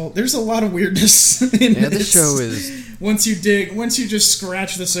sexual assault. There's a lot of weirdness in yeah, this. this show is, Once you just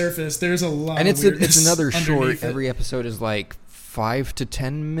scratch the surface, there's a lot and of weirdness it's another short. underneath it. Every episode is like 5 to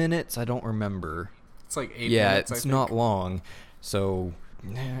 10 minutes. I don't remember. It's like 8 Yeah, minutes, I it's think. not long, so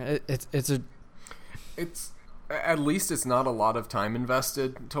it's It's at least it's not a lot of time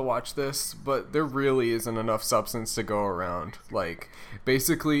invested to watch this, but there really isn't enough substance to go around. Like,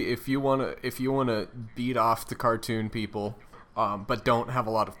 basically, if you wanna beat off the cartoon people, but don't have a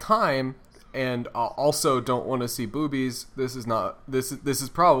lot of time, and also don't want to see boobies, this is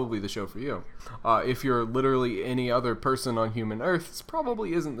probably the show for you. If you're literally any other person on human Earth, this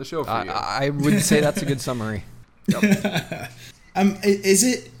probably isn't the show for you. I would say that's a good summary.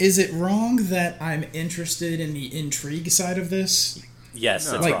 Is it wrong that I'm interested in the intrigue side of this? Yes,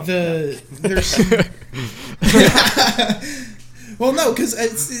 No. it's Like wrong. there's well, no,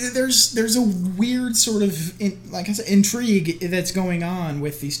 because there's a weird sort of like I said, intrigue that's going on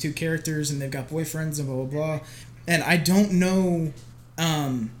with these two characters, and they've got boyfriends and blah blah blah, and I don't know.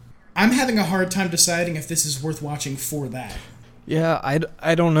 I'm having a hard time deciding if this is worth watching for that. Yeah,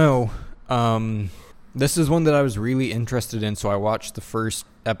 I don't know. This is one that I was really interested in, so I watched the first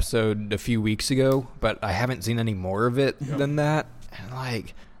episode a few weeks ago, but I haven't seen any more of it than that. And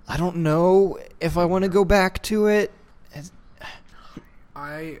like, I don't know if I want to go back to it.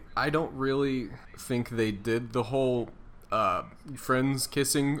 I don't really think they did the whole friends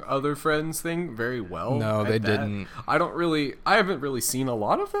kissing other friends thing very well. No, at they that. didn't. I haven't really seen a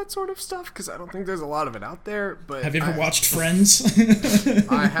lot of that sort of stuff because I don't think there's a lot of it out there. But Have you ever watched Friends?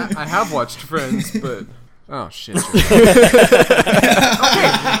 I have watched Friends, but oh shit. Okay,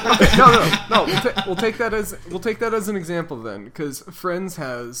 no. We'll take that as an example then, because Friends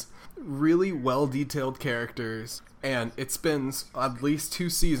has really well detailed characters, and it spends at least 2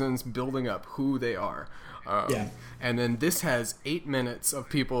 seasons building up who they are. Yeah. And then this has 8 minutes of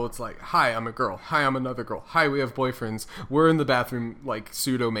people. It's like, hi, I'm a girl. Hi, I'm another girl. Hi, we have boyfriends. We're in the bathroom, like,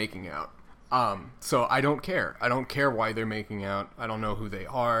 pseudo making out. So I don't care. I don't care why they're making out. I don't know who they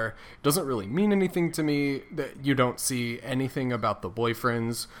are. It doesn't really mean anything to me that you don't see anything about the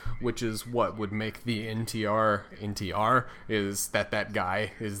boyfriends, which is what would make the NTR, is that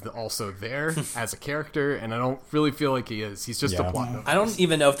guy is also there as a character, and I don't really feel like he is. He's just a plot device. I don't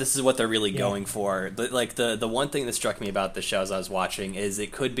even know if this is what they're really going for. Like the one thing that struck me about the show as I was watching is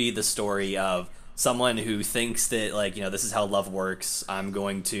it could be the story of someone who thinks that, like, you know, this is how love works. I'm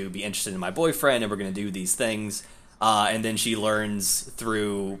going to be interested in my boyfriend and we're going to do these things. And then she learns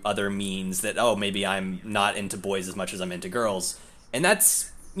through other means that, oh, maybe I'm not into boys as much as I'm into girls. And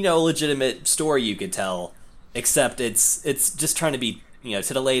that's, you know, a legitimate story you could tell, except it's just trying to be, you know,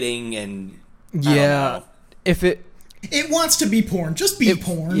 titillating and I don't know. If it wants to be porn. Just be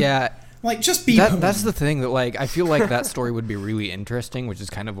porn. Yeah. Like, just be porn. That's the thing that, like, I feel like that story would be really interesting, which is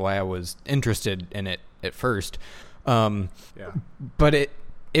kind of why I was interested in it at first. But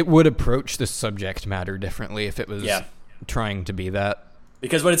it would approach the subject matter differently if it was trying to be that.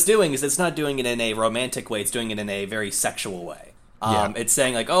 Because what it's doing is it's not doing it in a romantic way, it's doing it in a very sexual way. It's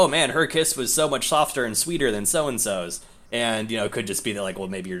saying, like, oh man, her kiss was so much softer and sweeter than so-and-so's. And, you know, it could just be that, like, well,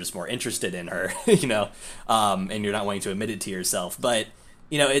 maybe you're just more interested in her, you know, and you're not wanting to admit it to yourself. But,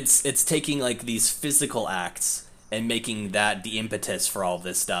 you know, it's taking, like, these physical acts and making that the impetus for all of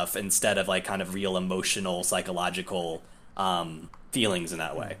this stuff instead of, like, kind of real emotional, psychological feelings in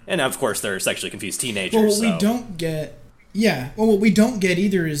that way. And, of course, they're sexually confused teenagers. Well, what we don't get... Yeah, well, what we don't get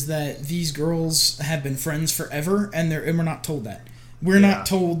either is that these girls have been friends forever, and we're not told that. We're not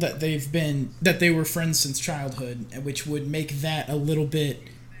told that they were friends since childhood, which would make that a little bit...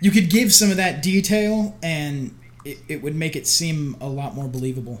 You could give some of that detail, and it would make it seem a lot more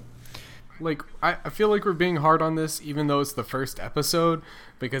believable. Like, I feel like we're being hard on this, even though it's the first episode,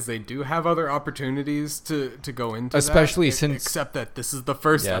 because they do have other opportunities to go into especially that, since... Except that this is the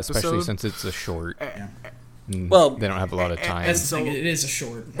first episode. Especially since it's a short. Well, they don't have a lot of time. That's the thing, it is a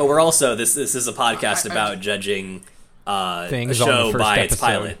short. But we're also... This is a podcast about judging... things a show on the first by episode. its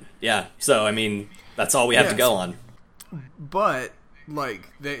pilot. Yeah, so I mean, that's all we have to go on. But, like,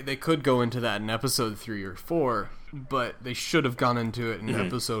 they could go into that in episode 3 or 4, but they should have gone into it in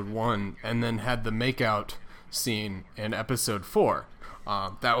episode 1 and then had the makeout scene in episode 4.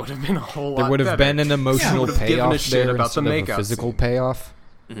 That would have been a whole lot There would have better. been an emotional payoff there about the instead of a makeout physical scene. payoff.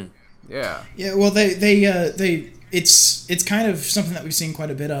 Yeah. Yeah, well, it's kind of something that we've seen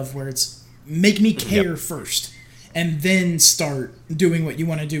quite a bit of, where it's make me care first, and then start doing what you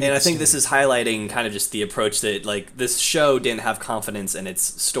want to do. And I think this is highlighting kind of just the approach that, like, this show didn't have confidence in its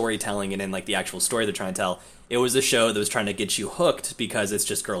storytelling and in, like, the actual story they're trying to tell. It was a show that was trying to get you hooked because it's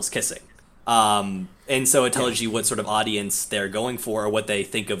just girls kissing. And so it tells you what sort of audience they're going for or what they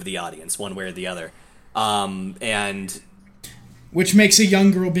think of the audience, one way or the other. And... Which makes a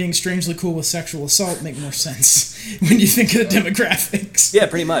young girl being strangely cool with sexual assault make more sense when you think of the demographics. Yeah,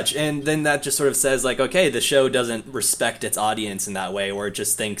 pretty much. And then that just sort of says, like, okay, the show doesn't respect its audience in that way, or it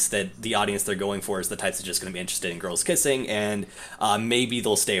just thinks that the audience they're going for is the types that are just going to be interested in girls kissing, and maybe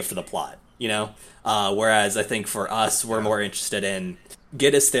they'll stay for the plot, you know? Whereas I think for us, we're more interested in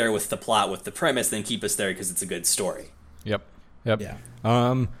get us there with the plot, with the premise, than keep us there because it's a good story. Yep. Yeah.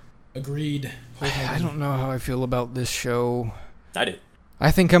 Agreed. I don't know how I feel about this show. I do.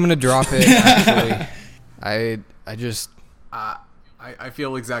 I think I'm gonna drop it. Actually, I just I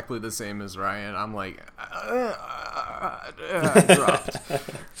feel exactly the same as Ryan. I'm like, dropped.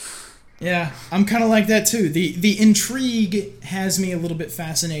 Yeah, I'm kind of like that too. The intrigue has me a little bit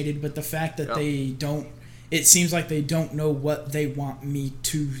fascinated, but the fact that they don't, it seems like they don't know what they want me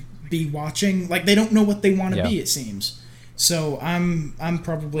to be watching. Like, they don't know what they want to be, it seems. So I'm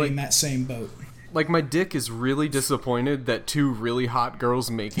probably in that same boat. Like, my dick is really disappointed that 2 really hot girls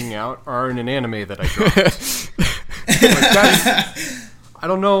making out are in an anime that I dropped. I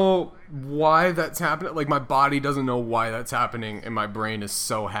don't know why that's happening. Like, my body doesn't know why that's happening, and my brain is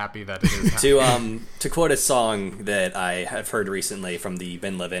so happy that it is happening. To quote a song that I have heard recently from the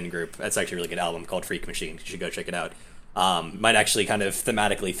Ben Levin group, that's actually a really good album called Freak Machine. You should go check it out. Might actually kind of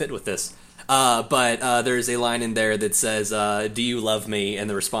thematically fit with this. But there's a line in there that says, "Do you love me?" And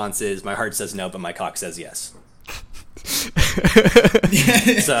the response is, "My heart says no, but my cock says yes."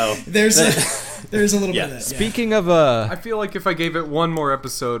 So there's a little bit of that. Yeah. Speaking of I feel like if I gave it one more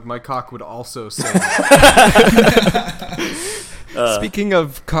episode, my cock would also say. Speaking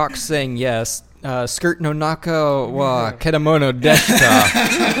of cock saying yes, skirt no naka wa kedamono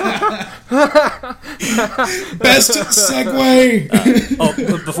deshita. Best segue.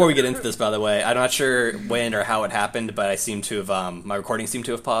 Before we get into this, by the way, I'm not sure when or how it happened, but I seem to have my recording seemed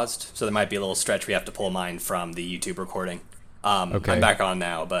to have paused, so there might be a little stretch we have to pull mine from the YouTube recording. Okay. I'm back on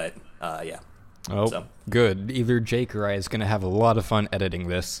now, but yeah. Oh, So. good. Either Jake or I is going to have a lot of fun editing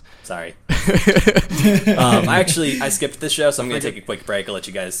this. Sorry. I skipped this show, so I'm going to take a quick break. I'll let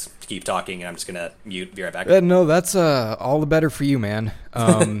you guys keep talking, and I'm just going to mute. Be right back. No, that's all the better for you, man.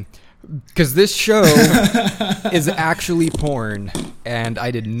 Because this show is actually porn, and I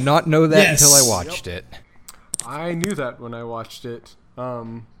did not know that Yes. until I watched it. I knew that when I watched it.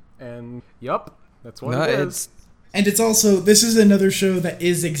 And yup, that's what No, it it's is. And it's also, this is another show that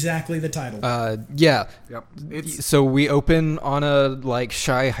is exactly the title. yeah. Yep. It's So we open on a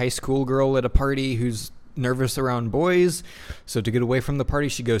shy high school girl at a party who's nervous around boys. So to get away from the party,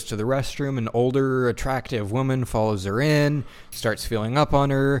 she goes to the restroom. An older, attractive woman follows her in, starts feeling up on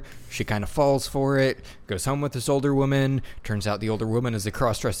her. She kind of falls for it, goes home with this older woman. Turns out the older woman is a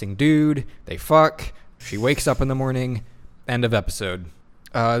cross-dressing dude. They fuck. She wakes up in the morning. End of episode.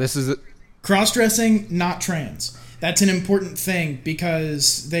 This is Cross-dressing, not trans. That's an important thing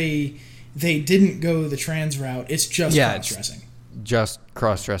because they didn't go the trans route. It's just cross-dressing. just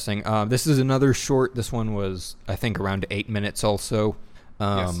cross-dressing. This is another short. This one was, I think, around 8 minutes also.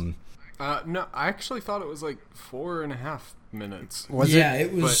 yes. No, I actually thought it was like 4.5 minutes. Was yeah, it?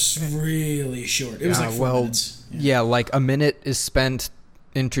 it was really short. It was like 4 minutes. Yeah, like a minute is spent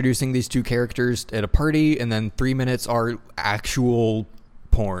introducing these two characters at a party, and then 3 minutes are actual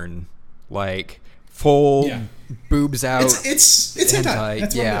porn. Like, full boobs out. It's hentai.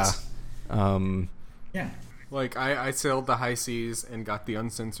 That's what it is. Yeah. Like, I sailed the high seas and got the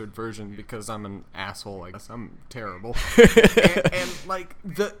uncensored version because I'm an asshole, I guess. I'm terrible. and like,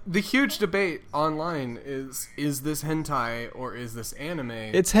 the huge debate online is this hentai or is this anime?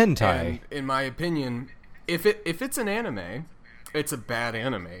 It's hentai. And in my opinion, if it's an anime, it's a bad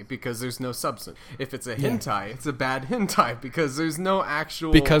anime because there's no substance. If it's a hentai, it's a bad hentai because there's no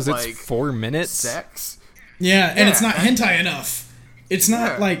actual, because like, it's 4 minutes? sex. Yeah, and it's not hentai enough. It's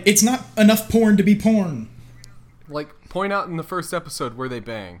not it's not enough porn to be porn. Like, point out in the first episode where they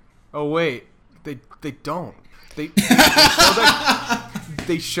bang. Oh wait, they don't. They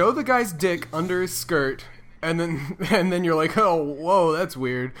show the guy's dick under his skirt, and then you're like, oh, whoa, that's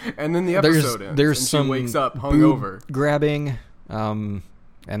weird. And then the episode ends. There's and some she wakes up boob hungover. grabbing, and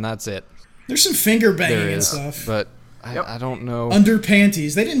that's it. There's some finger There banging and is, stuff. but Yep. I don't know. Under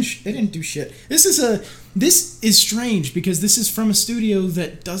panties. They didn't do shit. This is strange because this is from a studio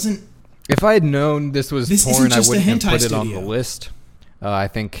that doesn't. If I had known this was This porn, isn't I just a wouldn't have hentai put it on the studio. list. I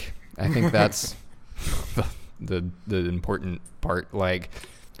think that's the important part. Like,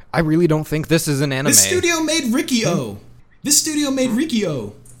 I really don't think this is an anime. This studio made Riki-Oh. This studio made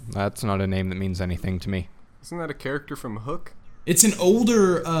Riki-Oh. That's not a name that means anything to me. Isn't that a character from Hook? It's an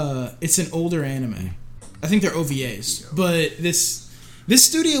older anime. I think they're OVAs, but this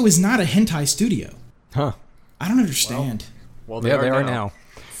studio is not a hentai studio. Huh. I don't understand. Well, Yeah, they are now.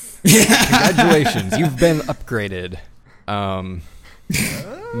 Congratulations, you've been upgraded. No.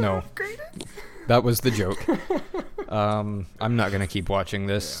 That was the joke. I'm not gonna keep watching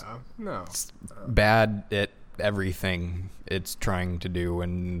this. No. Bad at everything it's trying to do,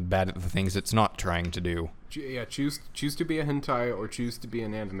 and bad at the things it's not trying to do. Yeah, choose to be a hentai or choose to be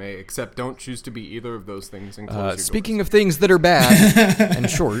an anime, except don't choose to be either of those things and close your Speaking of things that are bad and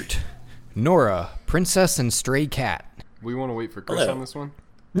short, Nora, Princess and Stray Cat. We want to wait for Chris Hello. on this one?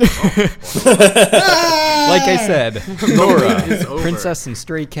 Like I said, Nora, is over. Princess and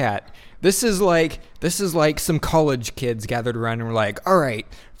Stray Cat. This is like some college kids gathered around and were like, all right,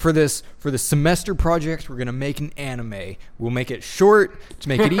 for the semester project, we're gonna make an anime. We'll make it short to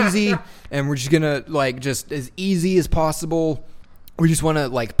make it easy, and we're just gonna just as easy as possible. We just want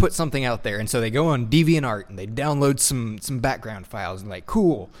to put something out there. And so they go on DeviantArt and they download some background files and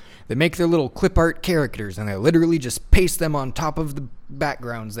cool. They make their little clip art characters and they literally just paste them on top of the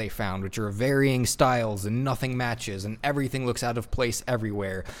backgrounds they found, which are varying styles and nothing matches and everything looks out of place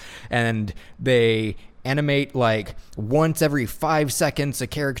everywhere. And they animate once every 5 seconds a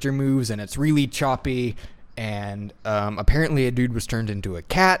character moves and it's really choppy. And apparently a dude was turned into a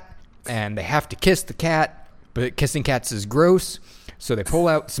cat and they have to kiss the cat. but kissing cats is gross, so they pull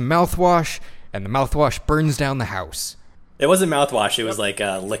out some mouthwash, and the mouthwash burns down the house. It wasn't mouthwash. It was like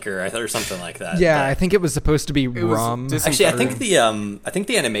liquor or something like that. Yeah, I think it was supposed to be rum. Actually, I think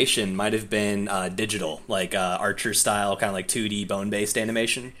the animation might have been digital, like Archer style, kind of like 2D bone-based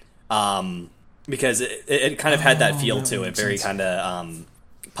animation. Because it kind of had that feel to it, very kind of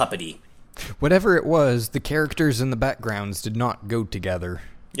puppety. Whatever it was, the characters in the backgrounds did not go together.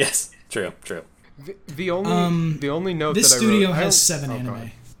 Yes, true. The only note this that I wrote... studio has 7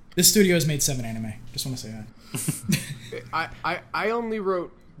 anime. This studio has made 7 anime. Just want to say that. I only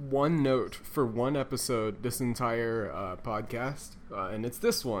wrote one note for one episode this entire podcast, and it's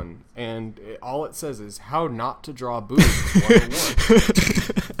this one. And all it says is how not to draw boobs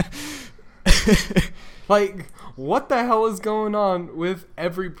 101. Like, what the hell is going on with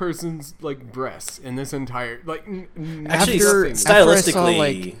every person's like breasts in this entire actually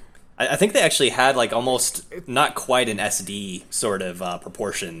stylistically? I think they actually had like almost not quite an SD sort of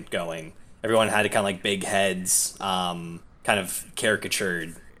proportion going. Everyone had kind of like big heads, kind of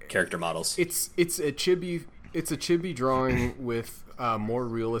caricatured character models. It's a chibi drawing with more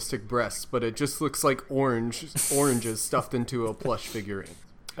realistic breasts, but it just looks like oranges stuffed into a plush figurine,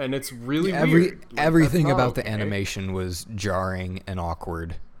 and it's really weird. Everything about the animation was jarring and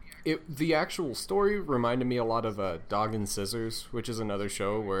awkward. The actual story reminded me a lot of Dog and Scissors, which is another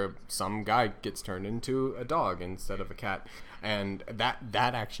show where some guy gets turned into a dog instead of a cat, and that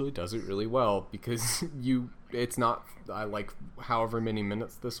actually does it really well because it's not like however many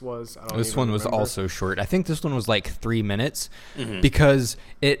minutes this was. This one was also short. I think this one was like 3 minutes because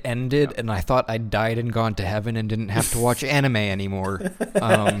it ended and I thought I'd died and gone to heaven and didn't have to watch anime anymore.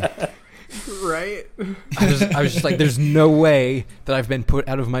 Right? I was just like, there's no way that I've been put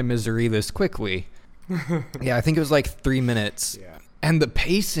out of my misery this quickly. Yeah, I think it was like 3 minutes. Yeah. And the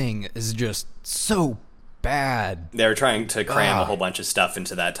pacing is just so bad. They were trying to cram a whole bunch of stuff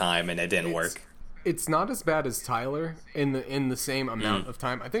into that time, and it didn't work. It's not as bad as Tyler in the same amount of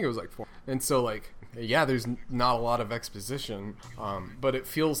time. I think it was like 4. And so like, yeah, there's not a lot of exposition, but it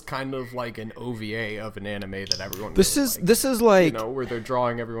feels kind of like an OVA of an anime that everyone. This is like, where they're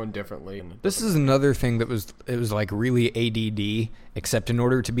drawing everyone differently. This is another thing that was like really ADD. Except in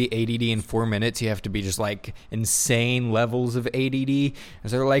order to be ADD in 4 minutes, you have to be just like insane levels of ADD. And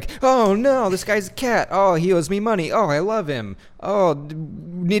so they're like, oh no, this guy's a cat. Oh, he owes me money. Oh, I love him. Oh,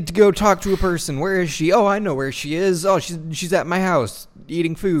 need to go talk to a person. Where is she? Oh, I know where she is. Oh, she's at my house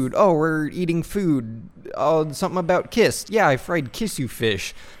eating food. Oh, we're eating food. Oh, something about kiss. Yeah, I fried kiss you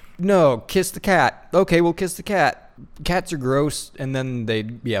fish. No, kiss the cat. Okay, we'll kiss the cat. Cats are gross. And then they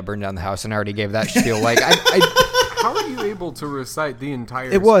burn down the house. And I already gave that spiel. Like How are you able to recite the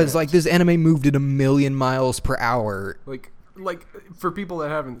entire It was script? like this anime moved at 1,000,000 miles per hour. Like for people that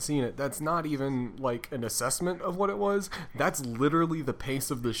haven't seen it, that's not even like an assessment of what it was. That's literally the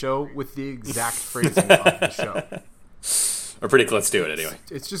pace of the show with the exact phrasing of the show. We're pretty close to it anyway.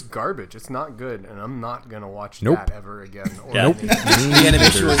 It's just garbage. It's not good, and I'm not gonna watch Nope. that ever again. Or Yeah. The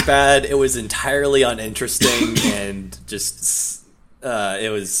animation was bad. It was entirely uninteresting, and just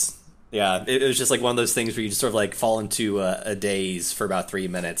it was. Yeah, it was just like one of those things where you just sort of like fall into a daze for about 3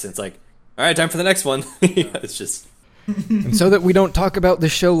 minutes. And it's like, all right, time for the next one. It's just. And so that we don't talk about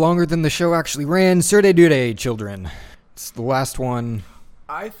this show longer than the show actually ran, Surde Dure, children. It's the last one.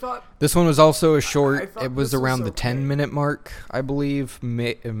 I thought this one was also a short. It was this around was the 10-minute mark, I believe,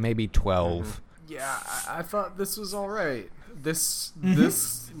 maybe 12. Yeah, I thought this was all right. This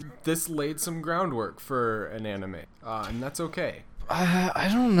laid some groundwork for an anime, and that's okay. I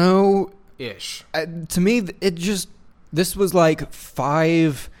don't know. Ish. To me, this was like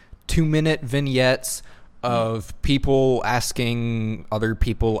 5 2-minute vignettes of people asking other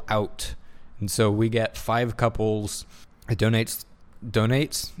people out. And so we get 5 couples. It donates?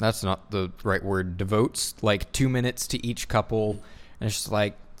 That's not the right word. Devotes like 2 minutes to each couple. And it's just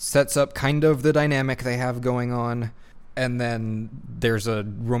like sets up kind of the dynamic they have going on. And then there's a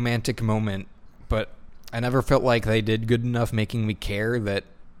romantic moment. But I never felt like they did good enough making me care that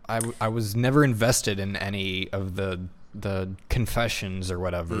I was never invested in any of the confessions or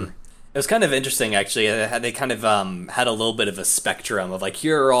whatever. It was kind of interesting, actually. They kind of had a little bit of a spectrum of like,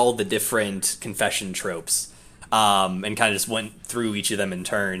 here are all the different confession tropes, and kind of just went through each of them in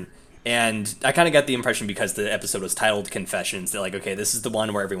turn. And I kind of got the impression, because the episode was titled Confessions, that like, okay, this is the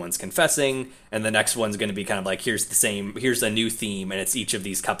one where everyone's confessing, and the next one's going to be kind of like, here's a new theme, and it's each of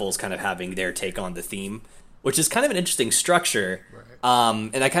these couples kind of having their take on the theme, which is kind of an interesting structure.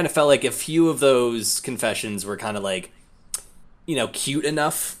 Right. And I kind of felt like a few of those confessions were kind of like, cute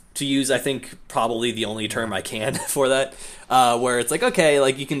enough to use, I think, probably the only term I can for that, where it's like, okay,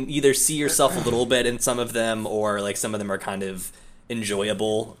 like you can either see yourself a little bit in some of them, or like some of them are kind of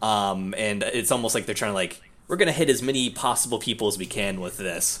enjoyable, and it's almost like they're trying to like, we're gonna hit as many possible people as we can with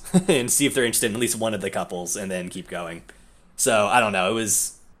this and see if they're interested in at least one of the couples, and then keep going. So I don't know, it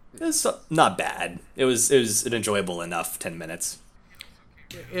was not bad. It was an enjoyable enough 10 minutes.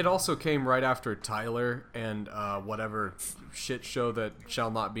 It also came right after Tyler and whatever shit show that shall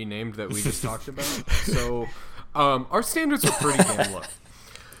not be named that we just talked about. So our standards are pretty damn low.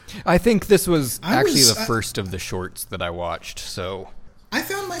 I think this was actually the first of the shorts that I watched, so I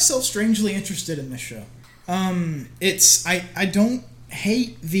found myself strangely interested in this show. I don't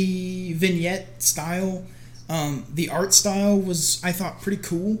hate the vignette style. The art style was, I thought, pretty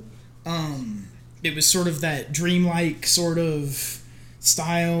cool. It was sort of that dreamlike sort of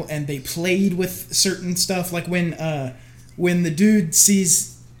style, and they played with certain stuff, like when the dude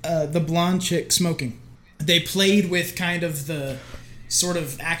sees the blonde chick smoking, they played with kind of the sort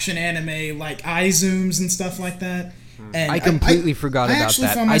of action anime like eye zooms and stuff like that. And I completely forgot about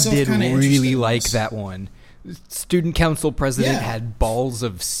that. I did really like that one. Student council president had balls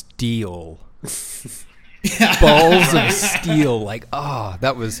of steel. Balls of steel. Like,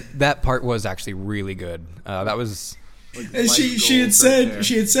 that part was actually really good. That was. And she had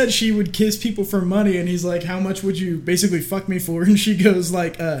said she would kiss people for money, and he's like, how much would you basically fuck me for? And she goes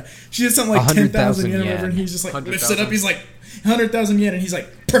like, she did something like 10,000 yen or whatever, and he's just like lifts it up, he's like 100,000 yen, and he's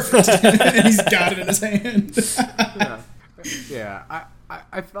like, perfect. And he's got it in his hand.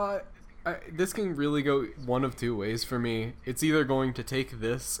 I thought this can really go one of two ways for me. It's either going to take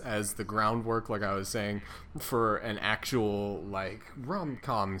this as the groundwork, like I was saying, for an actual like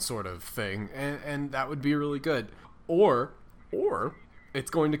rom-com sort of thing, and that would be really good. Or it's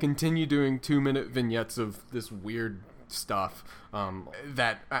going to continue doing 2-minute vignettes of this weird stuff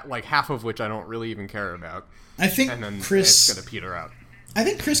that, like, half of which I don't really even care about. I think and then Chris, it's going to peter out. I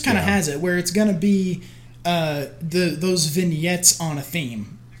think Chris kind of has it, where it's going to be those vignettes on a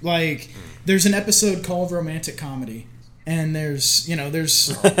theme. Like, there's an episode called Romantic Comedy, and there's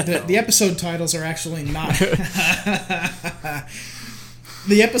the episode titles are actually not...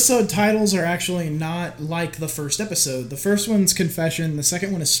 The episode titles are actually not like the first episode. The first one's Confession, the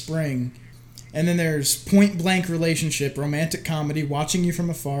second one is Spring, and then there's Point Blank Relationship, Romantic Comedy, Watching You From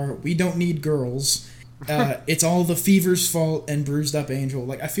Afar, We Don't Need Girls, It's All the Fever's Fault, and Bruised Up Angel.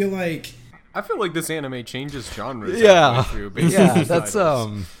 Like, I feel like this anime changes genres. Yeah, that's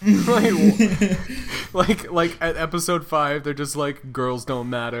like at episode 5, they're just like, girls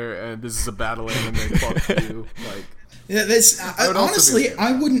don't matter, and this is a battle anime. Fuck you, like. Yeah, honestly,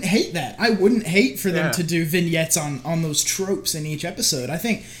 I wouldn't hate that. I wouldn't hate for them to do vignettes on those tropes in each episode. I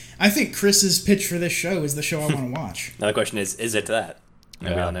think Chris's pitch for this show is the show I want to watch. Now the question is it that? No,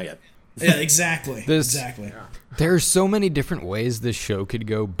 we don't know yet. Yeah, exactly. Exactly. Yeah. There's so many different ways this show could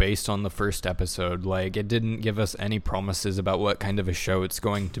go based on the first episode. Like, it didn't give us any promises about what kind of a show it's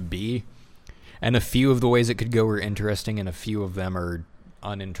going to be. And a few of the ways it could go are interesting, and a few of them are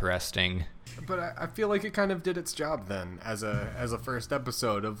uninteresting. But I feel like it kind of did its job then as a first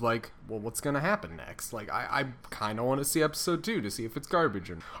episode of like, well, what's going to happen next? Like, I kind of want to see episode 2 to see if it's garbage.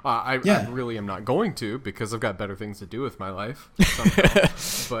 Or, I really am not going to, because I've got better things to do with my life.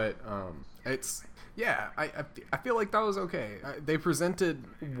 But it's... Yeah, I feel like that was okay. They presented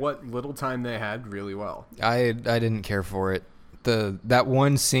what little time they had really well. I didn't care for it. That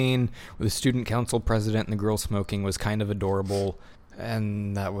one scene with the student council president and the girl smoking was kind of adorable,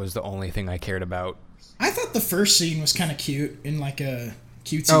 and that was the only thing I cared about. I thought the first scene was kind of cute, in like a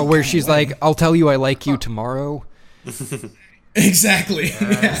cutesy. Oh, where she's like, "I'll tell you I like you tomorrow." Exactly.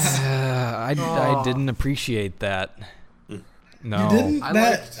 Yes. I didn't appreciate that. No, you didn't.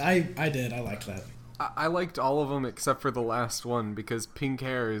 I did. I liked that. I liked all of them except for the last one, because pink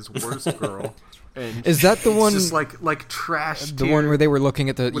hair is worst girl. And is that the one? Just like trash. The one where they were looking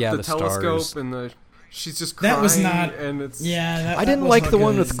at the telescope stars. and she's just crying. That was not. And it's I didn't like the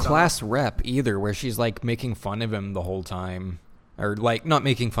one with Class Rep either, where she's like making fun of him the whole time, or like not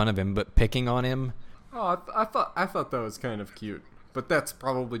making fun of him, but picking on him. Oh, I thought that was kind of cute. But that's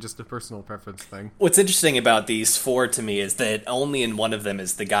probably just a personal preference thing. What's interesting about these 4 to me is that only in one of them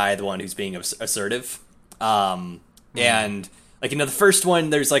is the guy the one who's being assertive. And, like, the first one,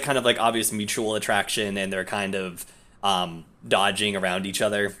 there's, like, kind of, like, obvious mutual attraction, and they're kind of dodging around each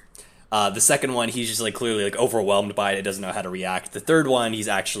other. The second one, he's just, like, clearly, like, overwhelmed by it, doesn't know how to react. The third one, he's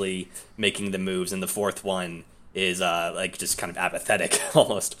actually making the moves, and the fourth one is, like, just kind of apathetic,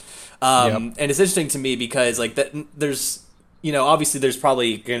 almost. And it's interesting to me because, like, there's... obviously there's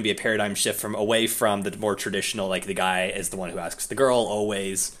probably going to be a paradigm shift away from the more traditional, like the guy is the one who asks the girl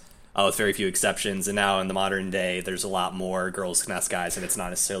always, with very few exceptions. And now in the modern day, there's a lot more girls can ask guys, and it's not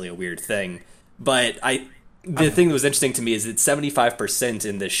necessarily a weird thing. But the thing that was interesting to me is that 75%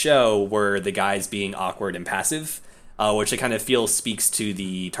 in this show were the guys being awkward and passive, which I kind of feel speaks to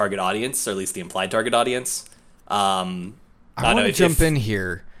the target audience, or at least the implied target audience. I want to jump in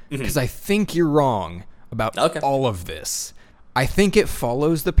here because I think you're wrong about all of this. I think it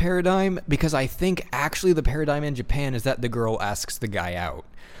follows the paradigm because I think actually the paradigm in Japan is that the girl asks the guy out.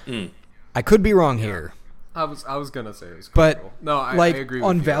 I could be wrong here. I was gonna say it was but cultural. No, I agree with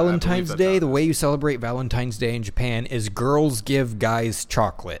on you. Valentine's Day, the way you celebrate Valentine's Day in Japan is girls give guys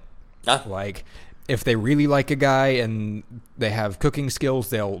chocolate. Like if they really like a guy and they have cooking skills,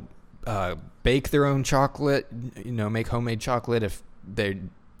 they'll bake their own chocolate, make homemade chocolate. If they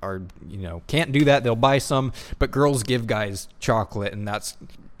are, can't do that, they'll buy some. But girls give guys chocolate, and that's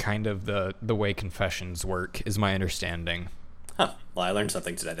kind of the way confessions work, is my understanding. Huh. Well, I learned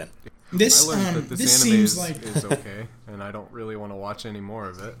something today then. This I learned that this anime seems like is okay, and I don't really want to watch any more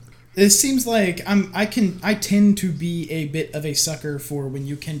of it. It seems like I tend to be a bit of a sucker for when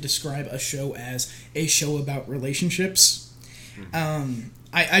you can describe a show as a show about relationships.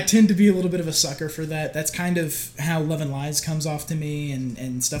 I tend to be a little bit of a sucker for that. That's kind of how Love and Lies comes off to me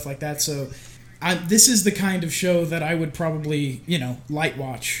and stuff like that. So this is the kind of show that I would probably, light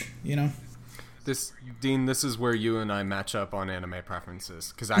watch, Dean, this is where you and I match up on anime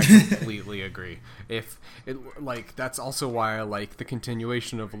preferences, because I completely agree. That's also why I like the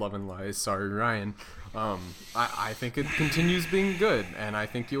continuation of Love and Lies. Sorry, Ryan. I think it continues being good, and I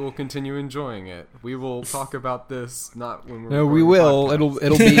think you will continue enjoying it. We will talk about this not when we're No, we will. podcasts.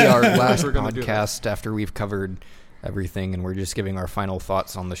 It'll be our last We're gonna do podcast after we've covered everything, and we're just giving our final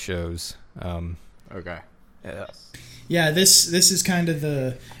thoughts on the shows. Okay. Yeah, this is kind of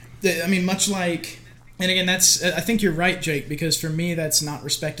much like, and again, I think you're right, Jake, because for me, that's not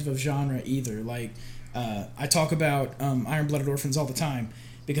respective of genre either. Like, I talk about Iron Blooded Orphans all the time,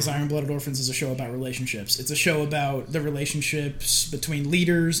 because Iron Blooded Orphans is a show about relationships. It's a show about the relationships between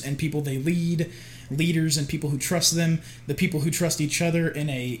leaders and people they lead, leaders and people who trust them, the people who trust each other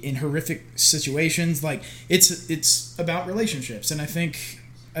in horrific situations. Like, it's about relationships, and I think,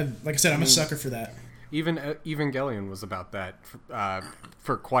 like I said, I'm a sucker for that. Even Evangelion was about that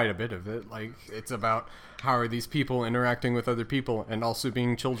for quite a bit of it. Like, it's about how are these people interacting with other people and also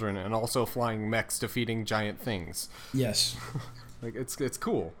being children and also flying mechs defeating giant things. Yes. Like, it's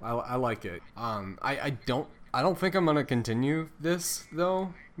cool. I like it. I don't think I'm gonna continue this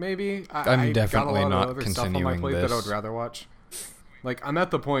though. Maybe I'm definitely got a lot not of other stuff on my continuing plate this. that I would rather watch. Like, I'm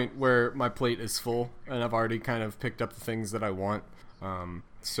at the point where my plate is full and I've already kind of picked up the things that I want.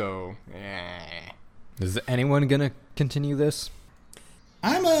 So. Is anyone gonna continue this?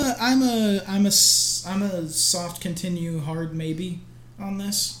 I'm a soft continue, hard maybe on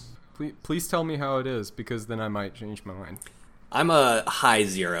this. Please tell me how it is, because then I might change my mind. I'm a high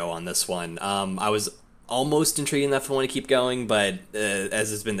 0 on this one. I was almost intrigued enough to want to keep going, but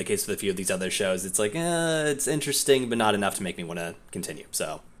as has been the case with a few of these other shows, it's like, it's interesting, but not enough to make me want to continue.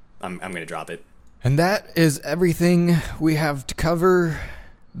 So I'm going to drop it. And that is everything we have to cover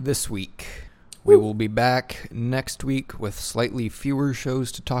this week. We will be back next week with slightly fewer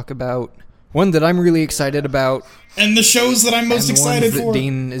shows to talk about. One that I'm really excited about. And the shows that I'm most and excited ones that for.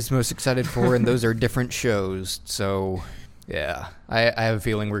 Dean is most excited for, and those are different shows. So, yeah, I have a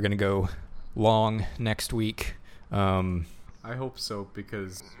feeling we're going to go long next week. I hope so,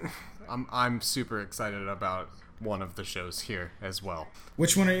 because I'm super excited about one of the shows here as well.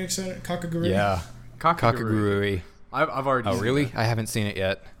 Which one are you excited? Kakagurui? Yeah, Kakagurui. I've already Oh, seen really? it. I haven't seen it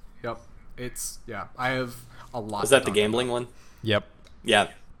yet. Yep. I have a lot. Was that to the talk gambling about. one? Yep. Yeah.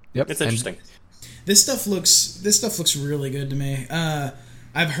 Yep. It's interesting. This stuff looks really good to me.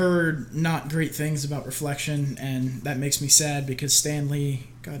 I've heard not great things about Reflection, and that makes me sad because Stan Lee,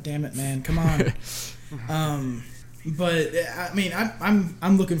 god damn it, man, come on. But I mean,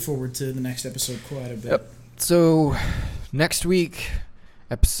 I'm looking forward to the next episode quite a bit. Yep. So, next week,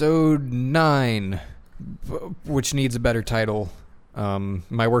 episode 9, which needs a better title.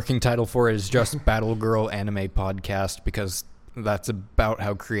 My working title for it is just Battle Girl Anime Podcast, because that's about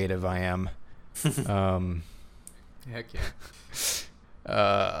how creative I am. Heck yeah.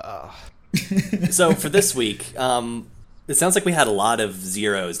 So for this week, it sounds like we had a lot of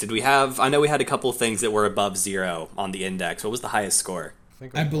zeros. Did we have? I know we had a couple of things that were above 0 on the index. What was the highest score?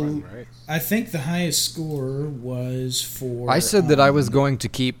 I think the highest score was for. I said that I was going to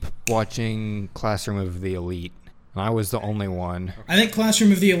keep watching Classroom of the Elite, and I was the only one. I think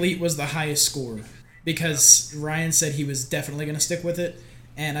Classroom of the Elite was the highest score, because Ryan said he was definitely going to stick with it,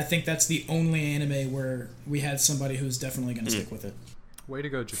 and I think that's the only anime where we had somebody who's definitely going to stick with it. Way to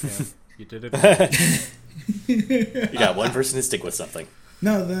go, Japan. You did it right. You got one person to stick with something.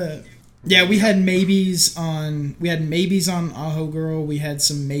 No, we had maybes on Aho Girl. We had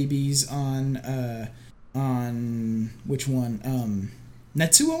some maybes on which one?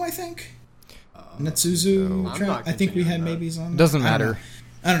 Netsuo, I think. Netsuzu. I think we had maybes on. Doesn't matter.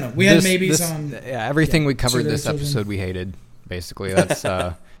 I don't know. We had maybes on. Yeah, everything we covered this episode we hated. Basically, that's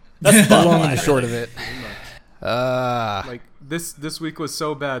That's the long and the short of it. Like this week was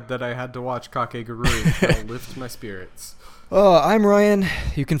so bad that I had to watch Kakegurui to lift my spirits. I'm Ryan.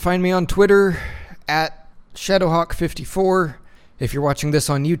 You can find me on Twitter at Shadowhawk54. If you're watching this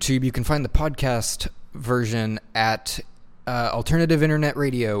on YouTube, you can find the podcast version at Alternative Internet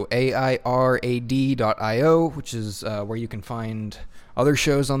Radio, AIRAD.io, which is where you can find other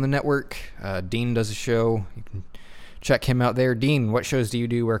shows on the network. Dean does a show. You can check him out there. Dean, what shows do you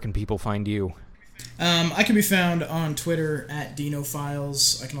do? Where can people find you? I can be found on Twitter at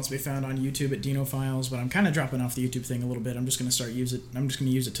DinoFiles. I can also be found on YouTube at DinoFiles, but I'm kind of dropping off the YouTube thing a little bit. I'm just going to use it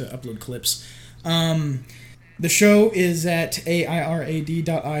to upload clips. The show is at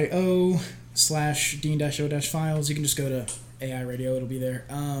AIRAD.io/Dean-O-Files. You can just go to AI Radio. It'll be there.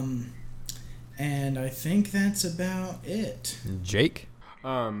 And I think that's about it. Jake?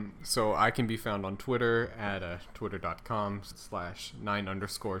 So I can be found on Twitter at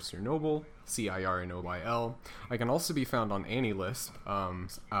twitter.com/9_Cernoble, CIRNOYL. I can also be found on AnyLisp,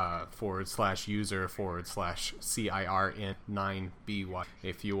 //CIRN9BY,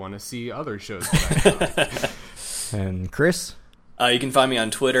 if you want to see other shows that I have. And Chris? You can find me on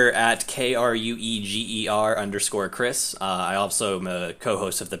Twitter at KRUEGER_Chris. I also am a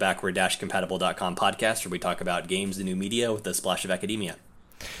co-host of the Backward-Compatible.com podcast, where we talk about games and new media with a splash of academia.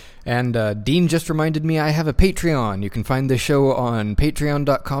 And Dean just reminded me I have a Patreon. You can find the show on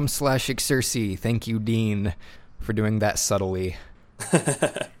patreon.com/Exerci. Thank you, Dean, for doing that subtly.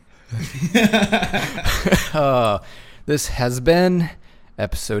 This has been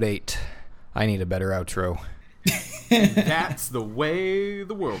episode 8. I need a better outro. That's the way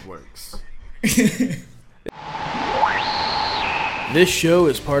the world works. This show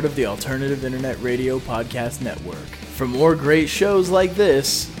is part of the Alternative Internet Radio Podcast Network. For more great shows like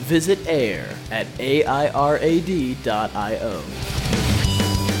this, visit AIR at AIRAD.io.